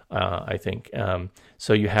 I think.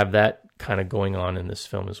 So you have that kind of going on in this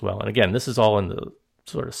film as well. And again, this is all in the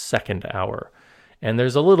sort of second hour. And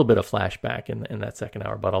there's a little bit of flashback in that second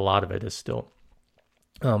hour, but a lot of it is still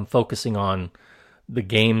focusing on the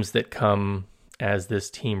games that come as this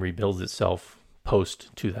team rebuilds itself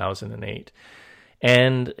post-2008.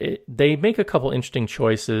 And they make a couple interesting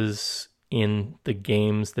choices in the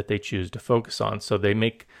games that they choose to focus on. So they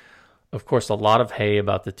make, of course, a lot of hay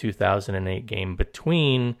about the 2008 game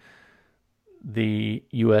between the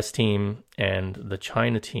U.S. team and the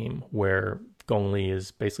China team, where Gong Li is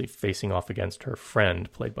basically facing off against her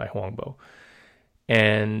friend, played by Huang Bo.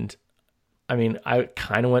 And, I mean, I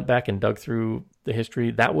kind of went back and dug through the history.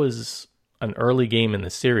 That was an early game in the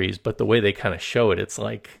series, but the way they kind of show it, it's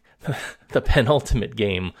like the penultimate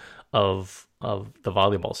game of the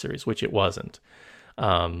volleyball series, which it wasn't.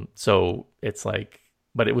 So it's like,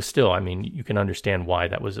 but it was still, I mean, you can understand why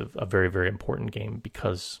that was a very, very important game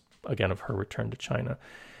because, again, of her return to China.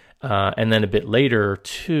 And then a bit later,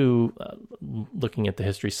 too, looking at the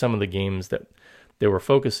history, some of the games that they were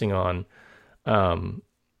focusing on, how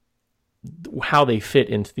they fit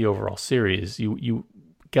into the overall series, you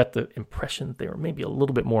get the impression that they were maybe a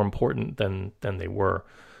little bit more important than they were.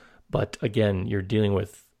 But again, you're dealing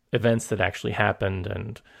with events that actually happened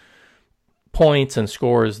and points and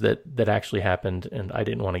scores that actually happened, and I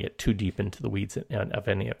didn't want to get too deep into the weeds of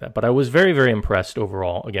any of that. But I was very, very impressed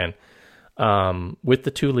overall, again, with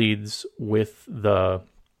the two leads, with the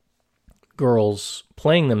girls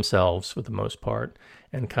playing themselves for the most part,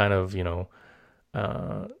 and kind of,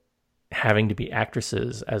 having to be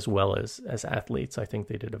actresses as well as athletes. I think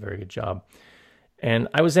they did a very good job. And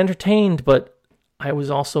I was entertained, but I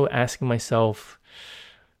was also asking myself,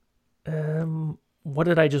 what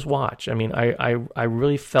did I just watch? I mean, I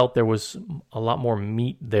really felt there was a lot more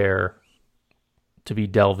meat there to be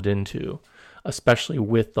delved into, especially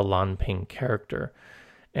with the Lan Ping character.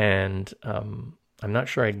 And I'm not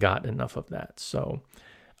sure I got enough of that. So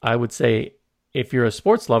I would say if you're a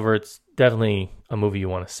sports lover, it's definitely a movie you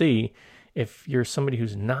want to see. If you're somebody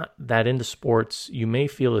who's not that into sports, you may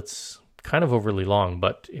feel it's kind of overly long,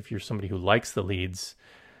 but if you're somebody who likes the leads,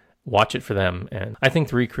 watch it for them. And I think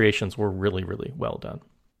the recreations were really, really well done.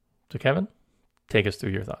 So Kevin, take us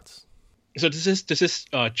through your thoughts. So this is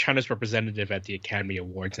China's representative at the Academy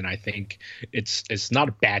Awards, and I think it's not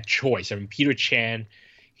a bad choice. I mean, Peter Chan,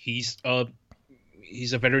 he's a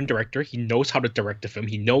veteran director. He knows how to direct a film.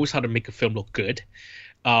 He knows how to make a film look good.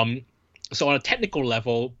 So on a technical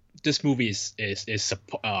level, this movie is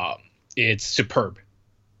it's superb.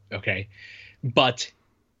 Okay, but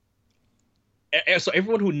so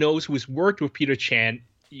everyone who has worked with Peter Chan,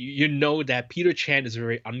 you know that Peter Chan is a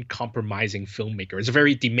very uncompromising filmmaker. It's a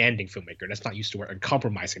very demanding filmmaker. Let's not use the word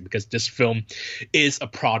uncompromising, because this film is a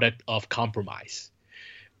product of compromise.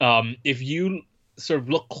 If you sort of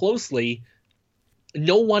look closely,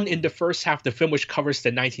 no one in the first half of the film, which covers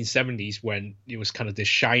the 1970s when it was kind of the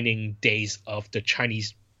shining days of the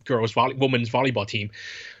Chinese women's volleyball team,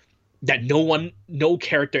 that no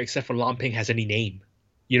character except for Lan Ping has any name.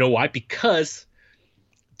 You know why? Because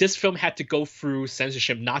this film had to go through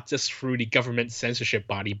censorship, not just through the government censorship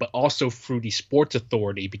body, but also through the sports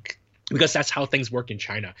authority, because that's how things work in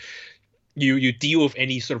China. You deal with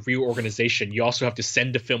any sort of real organization, you also have to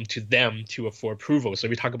send the film to them for approval. So if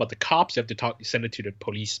you talk about the cops, you have to send it to the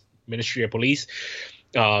Ministry of Police.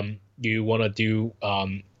 You want to do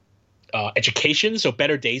education, so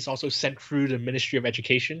Better Days also sent through the Ministry of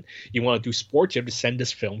Education. You want to do sports, you have to send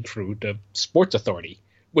this film through the Sports Authority,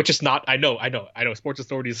 which is not, I know, Sports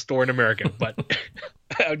Authority is a store in America, but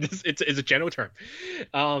it's a general term.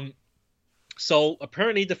 So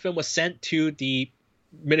apparently the film was sent to the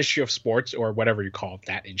Ministry of Sports, or whatever you call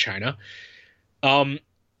that in China. By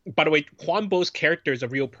the way, Huan Bo's character is a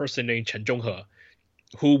real person named Chen Zhonghe,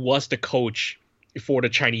 who was the coach for the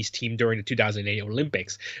Chinese team during the 2008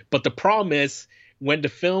 Olympics. But the problem is, when the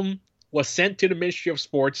film was sent to the Ministry of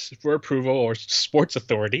Sports for approval, or Sports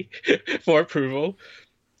Authority for approval,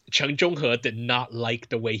 Chen Zhonghe did not like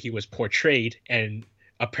the way he was portrayed, and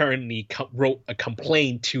apparently wrote a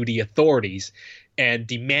complaint to the authorities and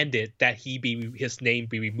demanded that his name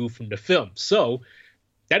be removed from the film. So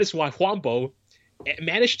that is why Huan Bo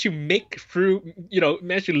managed to live through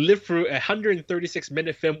a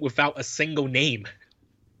 136-minute film without a single name.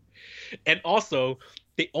 And also,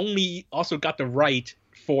 they also got the right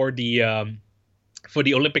for the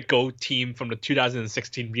Olympic gold team from the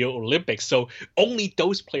 2016 Rio Olympics. So only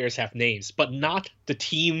those players have names, but not the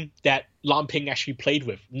team that Lan Ping actually played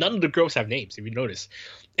with. None of the girls have names, if you notice.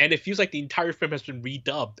 And it feels like the entire film has been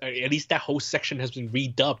redubbed. At least that whole section has been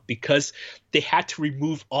redubbed, because they had to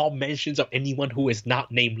remove all mentions of anyone who is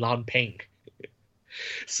not named Lan Ping.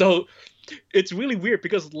 So it's really weird,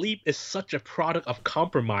 because Leap is such a product of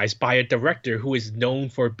compromise by a director who is known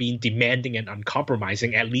for being demanding and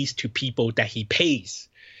uncompromising, at least to people that he pays.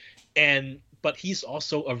 But he's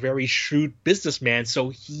also a very shrewd businessman, so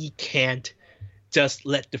he can't just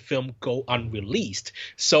let the film go unreleased.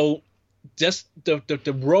 So just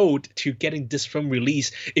the road to getting this film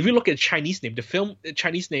released, if you look at the Chinese name,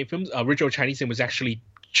 film's original Chinese name was actually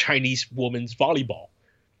Chinese Women's Volleyball,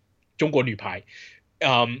 中国女排.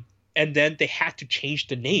 And then they had to change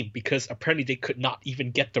the name, because apparently they could not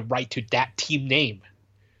even get the right to that team name.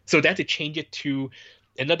 So they had to change it to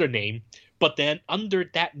another name. But then under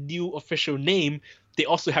that new official name, they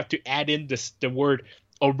also have to add in the word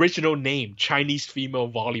original name, Chinese Female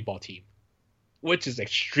Volleyball Team, which is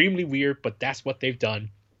extremely weird, but that's what they've done.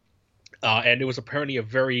 And it was apparently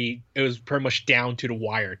it was pretty much down to the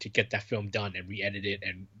wire to get that film done and re-edited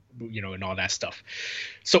and, and all that stuff.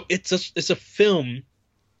 So it's a film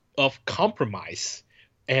of compromise,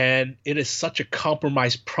 and it is such a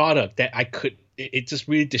compromised product that it just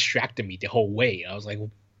really distracted me the whole way. I was like,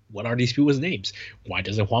 well, what are these people's names? Why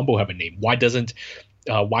doesn't Huan Bo have a name? Why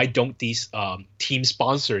don't these team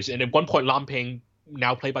sponsors? And at one point, Lan Ping,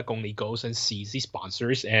 now played by Gong Li, goes and sees these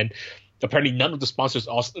sponsors, and apparently none of the sponsors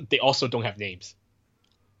also don't have names.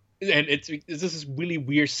 and it's this really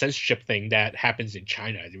weird censorship thing that happens in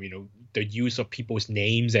China. The use of people's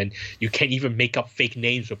names, and you can't even make up fake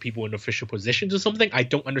names of people in official positions or something. I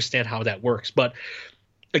don't understand how that works. But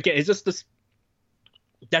again, it's just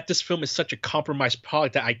this film is such a compromised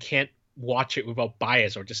product that I can't watch it without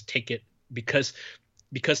bias or just take it because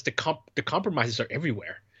the compromises are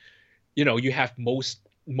everywhere. You have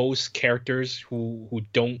most characters who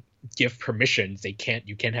don't give permissions. You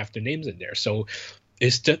can't have their names in there. So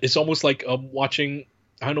it's almost like watching,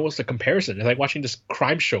 I don't know what's the comparison. It's like watching this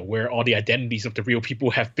crime show where all the identities of the real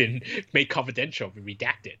people have been made confidential and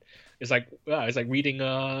redacted. It's like reading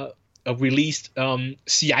a released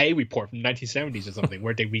CIA report from the 1970s or something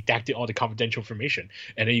where they redacted all the confidential information,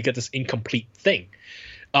 and then you get this incomplete thing.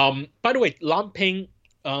 By the way, Lam Ping,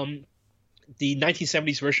 the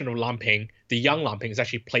 1970s version of Lam Ping, the young Lam Ping, is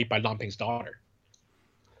actually played by Lam Ping's daughter.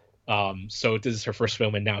 So this is her first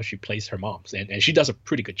film, and now she plays her mom's, and she does a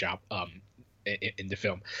pretty good job in the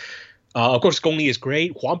film. Of course, Gong Li is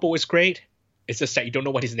great. Huang Bo is great. It's just that you don't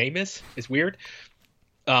know what his name is. It's weird.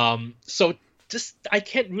 So I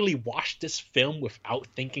can't really watch this film without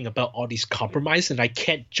thinking about all these compromises, and I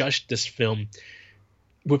can't judge this film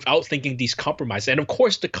without thinking these compromises. And of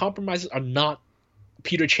course, the compromises are not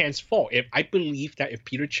Peter Chan's fault. I believe that if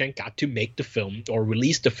Peter Chan got to make the film or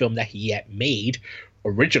release the film that he had made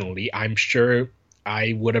originally, I'm sure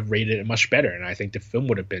I would have rated it much better, and I think the film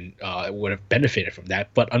would have benefited from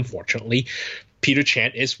that. But unfortunately, Peter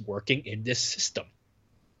Chan is working in this system,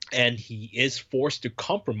 and he is forced to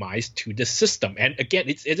compromise to the system. And again,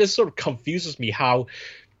 it just sort of confuses me how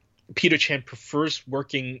Peter Chan prefers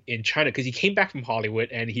working in China, because he came back from Hollywood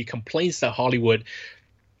and he complains that Hollywood,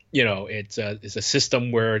 it's a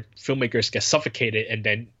system where filmmakers get suffocated, and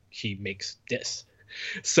then he makes this.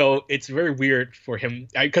 So it's very weird for him,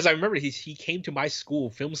 because I remember he came to my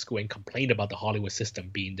film school, and complained about the Hollywood system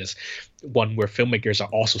being this one where filmmakers are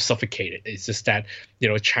also suffocated. It's just that,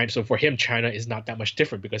 China. So for him, China is not that much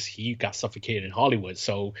different, because he got suffocated in Hollywood.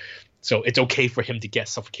 So it's okay for him to get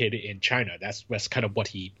suffocated in China. That's kind of what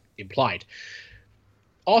he implied.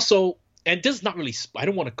 Also, and this is not really, I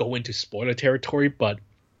don't want to go into spoiler territory, but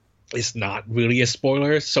it's not really a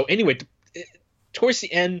spoiler. So anyway, towards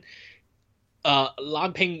the end,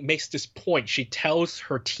 Lam Ping makes this point. She tells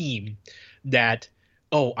her team that,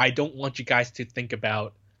 I don't want you guys to think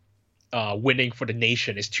about winning for the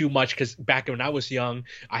nation. It's too much, because back when I was young,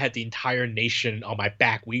 I had the entire nation on my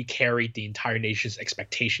back. We carried the entire nation's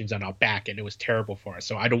expectations on our back, and it was terrible for us.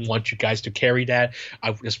 So I don't want you guys to carry that.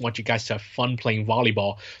 I just want you guys to have fun playing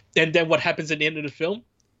volleyball. And then what happens at the end of the film?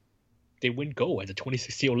 They win gold at the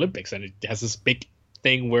 2016 Olympics, and it has this big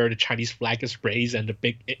thing where the Chinese flag is raised and the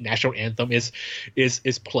big national anthem is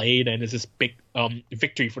played, and it's this big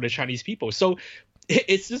victory for the Chinese people. So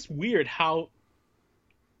it's just weird how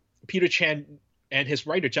Peter Chan and his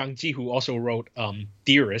writer Zhang Ji, who also wrote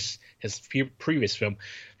Dearest, his previous film,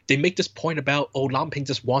 they make this point about, Lam Ping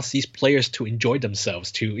just wants these players to enjoy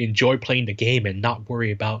themselves, to enjoy playing the game and not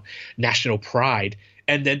worry about national pride.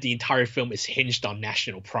 And then the entire film is hinged on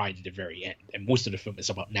national pride at the very end. And most of the film is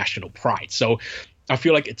about national pride. So I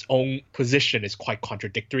feel like its own position is quite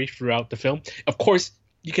contradictory throughout the film. Of course,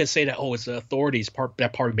 you can say that, it's the authorities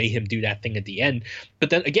that probably made him do that thing at the end. But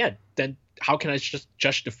then again, how can I just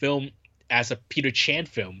judge the film as a Peter Chan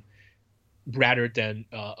film rather than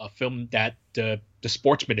a film that the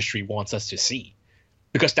sports ministry wants us to see?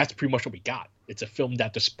 Because that's pretty much what we got. It's a film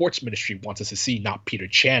that the sports ministry wants us to see, not Peter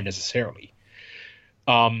Chan necessarily.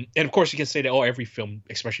 And of course, you can say that, every film,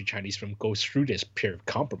 especially Chinese film, goes through this period of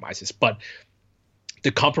compromises. But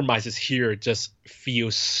the compromises here just feel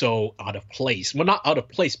so out of place. Well, not out of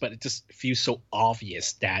place, but it just feels so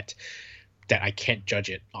obvious that I can't judge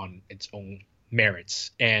it on its own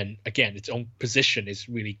merits. And again, its own position is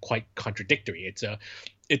really quite contradictory.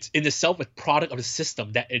 It's in itself a product of a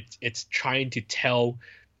system that it's trying to tell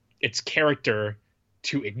its character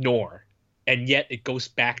to ignore. And yet it goes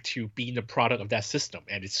back to being a product of that system.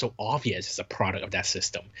 And it's so obvious it's a product of that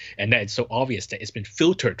system. And that it's so obvious that it's been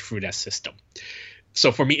filtered through that system.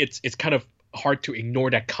 So for me, it's kind of hard to ignore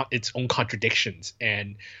that its own contradictions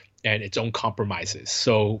and its own compromises.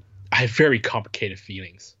 So I have very complicated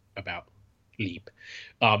feelings about Leap.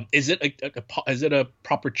 Is it a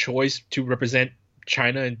proper choice to represent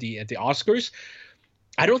China at the Oscars?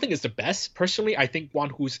 I don't think it's the best. Personally, I think Wan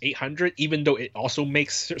Hu's 800, even though it also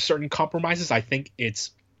makes certain compromises, I think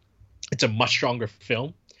it's a much stronger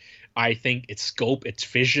film. I think its scope, its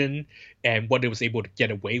vision, and what it was able to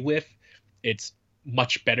get away with, it's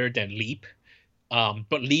much better than Leap.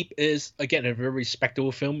 But Leap is, again, a very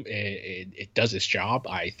respectable film. It does its job.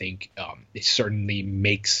 I think it certainly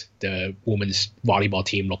makes the women's volleyball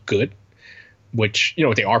team look good, which,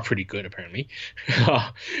 they are pretty good, apparently.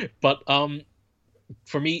 But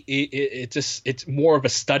for me, it's more of a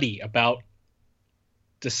study about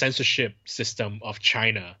the censorship system of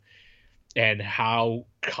China and how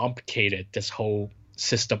complicated this whole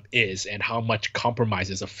system is and how much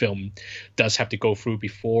compromises a film does have to go through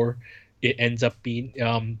before it ends up being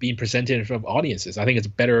presented in front of audiences. I think it's a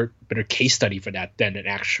better case study for that than an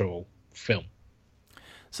actual film.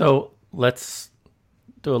 So let's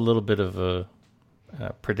do a little bit of a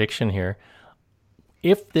prediction here.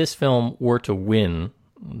 If this film were to win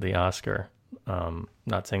the Oscar,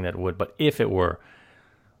 not saying that it would, but if it were,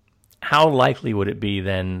 how likely would it be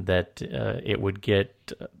then that it would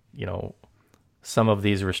get, some of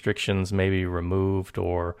these restrictions maybe removed,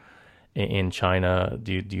 or in China,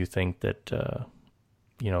 do you think that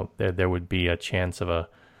there would be a chance of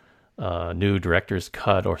a new director's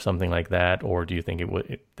cut or something like that, or do you think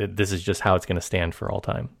that this is just how it's going to stand for all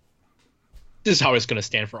time? This is how it's going to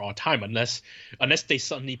stand for all time, unless they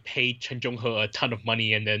suddenly paid Chen Zhonghe a ton of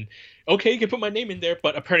money and then, okay, you can put my name in there.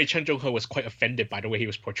 But apparently Chen Zhonghe was quite offended by the way he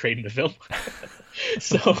was portrayed in the film.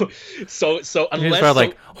 so unless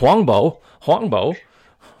like Huang Bo,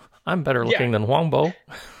 I'm better looking than Huang Bo.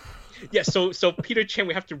 Yeah, so Peter Chen,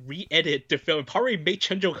 we have to re-edit the film. Probably make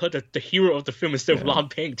Chen Zhonghe the hero of the film instead of Lan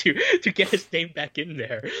Ping to get his name back in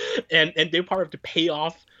there, and they probably have to pay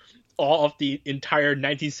off all of the entire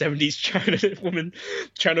 1970s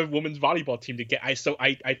China women's volleyball team to get. So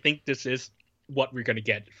I think this is what we're gonna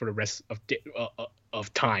get for the rest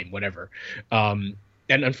of time, whatever. And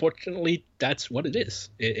unfortunately, that's what it is.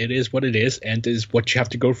 It is what it is, and it is what you have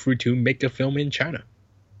to go through to make a film in China.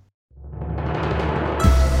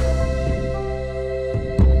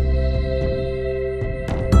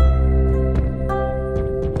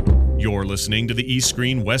 You're listening to the East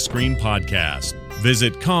Screen West Screen podcast.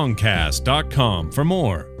 Visit Kongcast.com for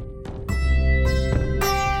more.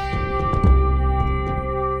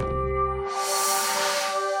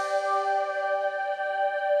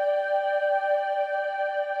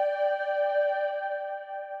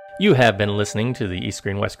 You have been listening to the East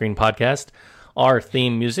Screen West Screen podcast. Our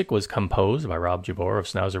theme music was composed by Rob Jabor of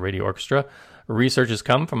Schnauzer Radio Orchestra. Research has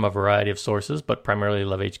come from a variety of sources, but primarily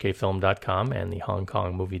lovehkfilm.com and the Hong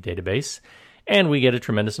Kong Movie Database. And we get a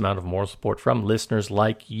tremendous amount of moral support from listeners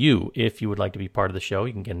like you. If you would like to be part of the show,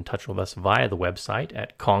 you can get in touch with us via the website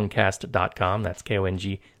at kongcast.com. That's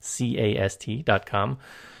KONGCAST.com.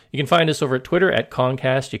 You can find us over at Twitter at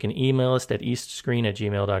Kongcast. You can email us at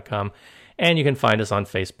eastscreen@gmail.com. And you can find us on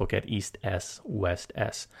Facebook at East S West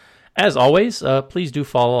S. As always, please do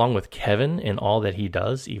follow along with Kevin in all that he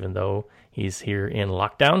does, even though he's here in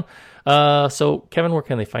lockdown. So, Kevin, where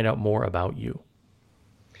can they find out more about you?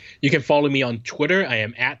 You can follow me on Twitter. I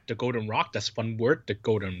am at The Golden Rock. That's one word, The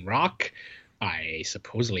Golden Rock. I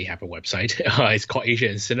supposedly have a website. It's called Asia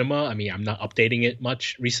in Cinema. I mean, I'm not updating it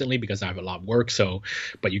much recently because I have a lot of work.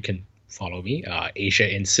 But you can follow me.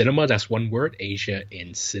 Asia in Cinema. That's one word, Asia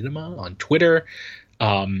in Cinema on Twitter.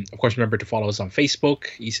 Of course, remember to follow us on Facebook,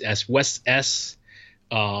 East S West S.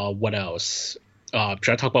 What else? Should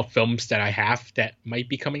I talk about films that I have that might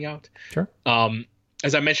be coming out? Sure.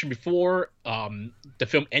 As I mentioned before, the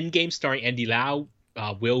film Endgame starring Andy Lau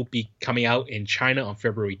will be coming out in China on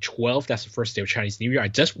February 12th. That's the first day of Chinese New Year. I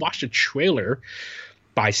just watched a trailer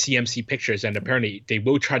by CMC Pictures, and apparently they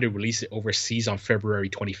will try to release it overseas on February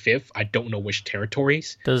 25th. I don't know which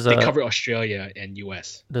territories. They cover Australia and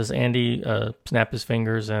US. Does Andy snap his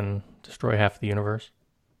fingers and destroy half the universe?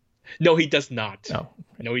 No, he does not.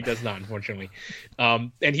 No, he does not, unfortunately.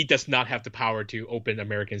 And he does not have the power to open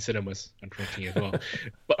American cinemas, unfortunately, as well.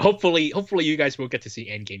 But hopefully you guys will get to see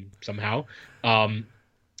Endgame somehow.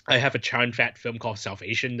 I have a Chan Fat film called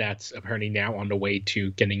Salvation that's apparently now on the way to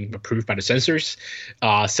getting approved by the censors.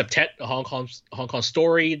 Septet, a Hong Kong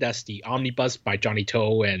story, that's the omnibus by Johnny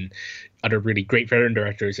To and other really great veteran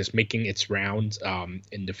directors, is making its rounds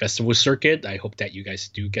in the festival circuit. I hope that you guys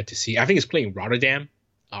do get to see. I think it's playing in Rotterdam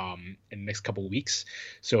in the next couple of weeks.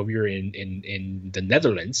 So if you're in the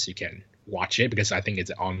Netherlands, you can watch it because I think it's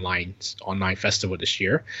an online festival this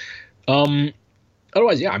year.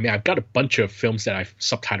 Otherwise, yeah, I mean, I've got a bunch of films that I've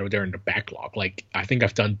subtitled there in the backlog. Like, I think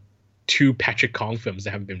I've done 2 Patrick Kong films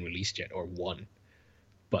that haven't been released yet, or 1.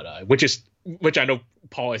 But which I know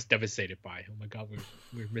Paul is devastated by. Oh my God,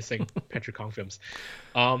 we're missing Patrick Kong films.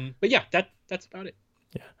 But yeah, that's about it.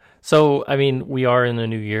 Yeah. So I mean, we are in the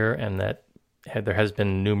new year, and there has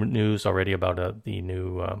been new news already about the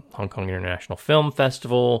new Hong Kong International Film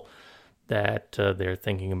Festival. that they're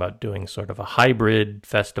thinking about doing sort of a hybrid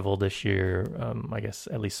festival this year. I guess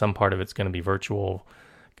at least some part of it's going to be virtual,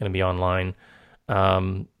 going to be online.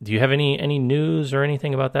 Do you have any news or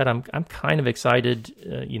anything about that? I'm kind of excited,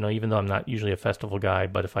 even though I'm not usually a festival guy,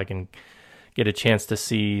 but if I can get a chance to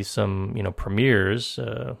see some, premieres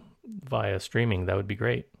via streaming, that would be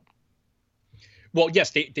great. Well,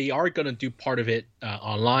 yes, they are going to do part of it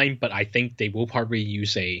online, but I think they will probably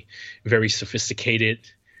use a very sophisticated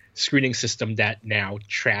screening system that now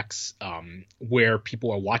tracks where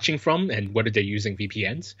people are watching from and whether they're using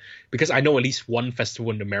VPNs. Because I know at least one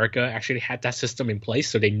festival in America actually had that system in place,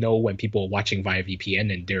 so they know when people are watching via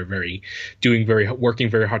VPN, and they're working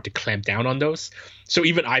very hard to clamp down on those. So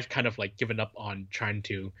even I've kind of like given up on trying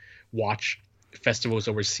to watch festivals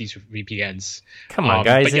overseas with VPNs. Come on,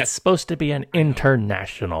 guys, it's supposed to be an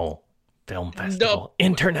international film festival. No,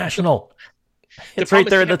 international. It's right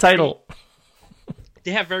there in the title.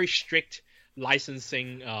 They have very strict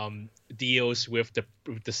licensing deals with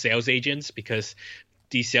the sales agents, because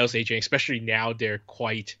these sales agents, especially now, they're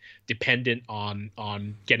quite dependent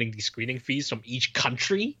on getting these screening fees from each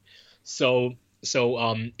country. So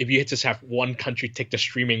if you just have one country take the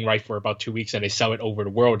streaming right for about 2 weeks and they sell it over the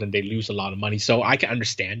world, and they lose a lot of money. So I can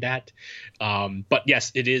understand that. But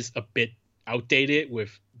yes, it is a bit outdated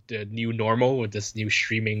with the new normal, with this new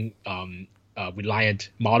streaming reliant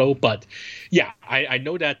model. But yeah, I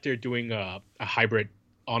know that they're doing a hybrid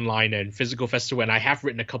online and physical festival, and I have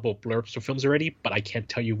written a couple of blurbs for films already, but I can't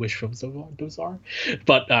tell you which films those are.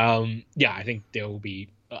 But yeah, I think there will be.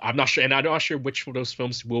 I'm not sure, and I'm not sure which of those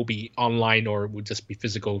films will be online or will just be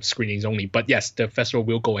physical screenings only. But yes, the festival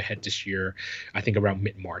will go ahead this year, I think around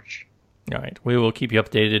mid-March. All right. We will keep you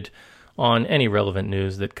updated on any relevant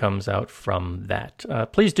news that comes out from that.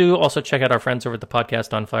 Please do also check out our friends over at the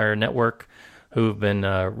Podcast on Fire Network, who've been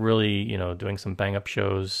really, doing some bang-up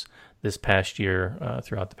shows this past year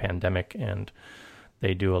throughout the pandemic, and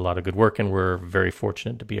they do a lot of good work, and we're very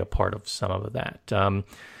fortunate to be a part of some of that.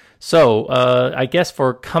 So I guess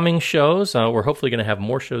for coming shows, we're hopefully going to have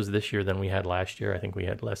more shows this year than we had last year. I think we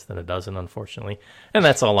had less than a dozen, unfortunately, and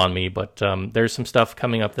that's all on me. But there's some stuff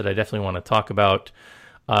coming up that I definitely want to talk about.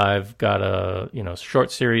 I've got a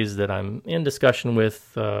short series that I'm in discussion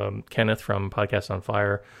with Kenneth from Podcast on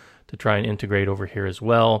Fire to try and integrate over here as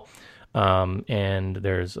well. And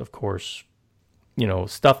there's, of course,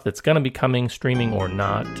 stuff that's going to be coming, streaming or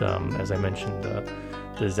not. As I mentioned,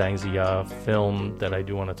 the Zhang Ziya film that I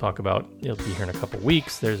do want to talk about, it'll be here in a couple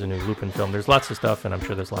weeks. There's a new Lupin film. There's lots of stuff, and I'm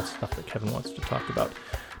sure there's lots of stuff that Kevin wants to talk about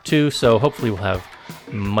too. So hopefully we'll have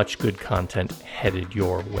much good content headed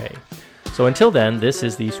your way. So until then, this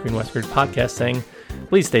is the Screen Westward podcast saying,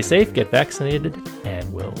 please stay safe, get vaccinated,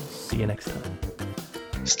 and we'll see you next time.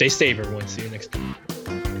 Stay safe, everyone. See you next time.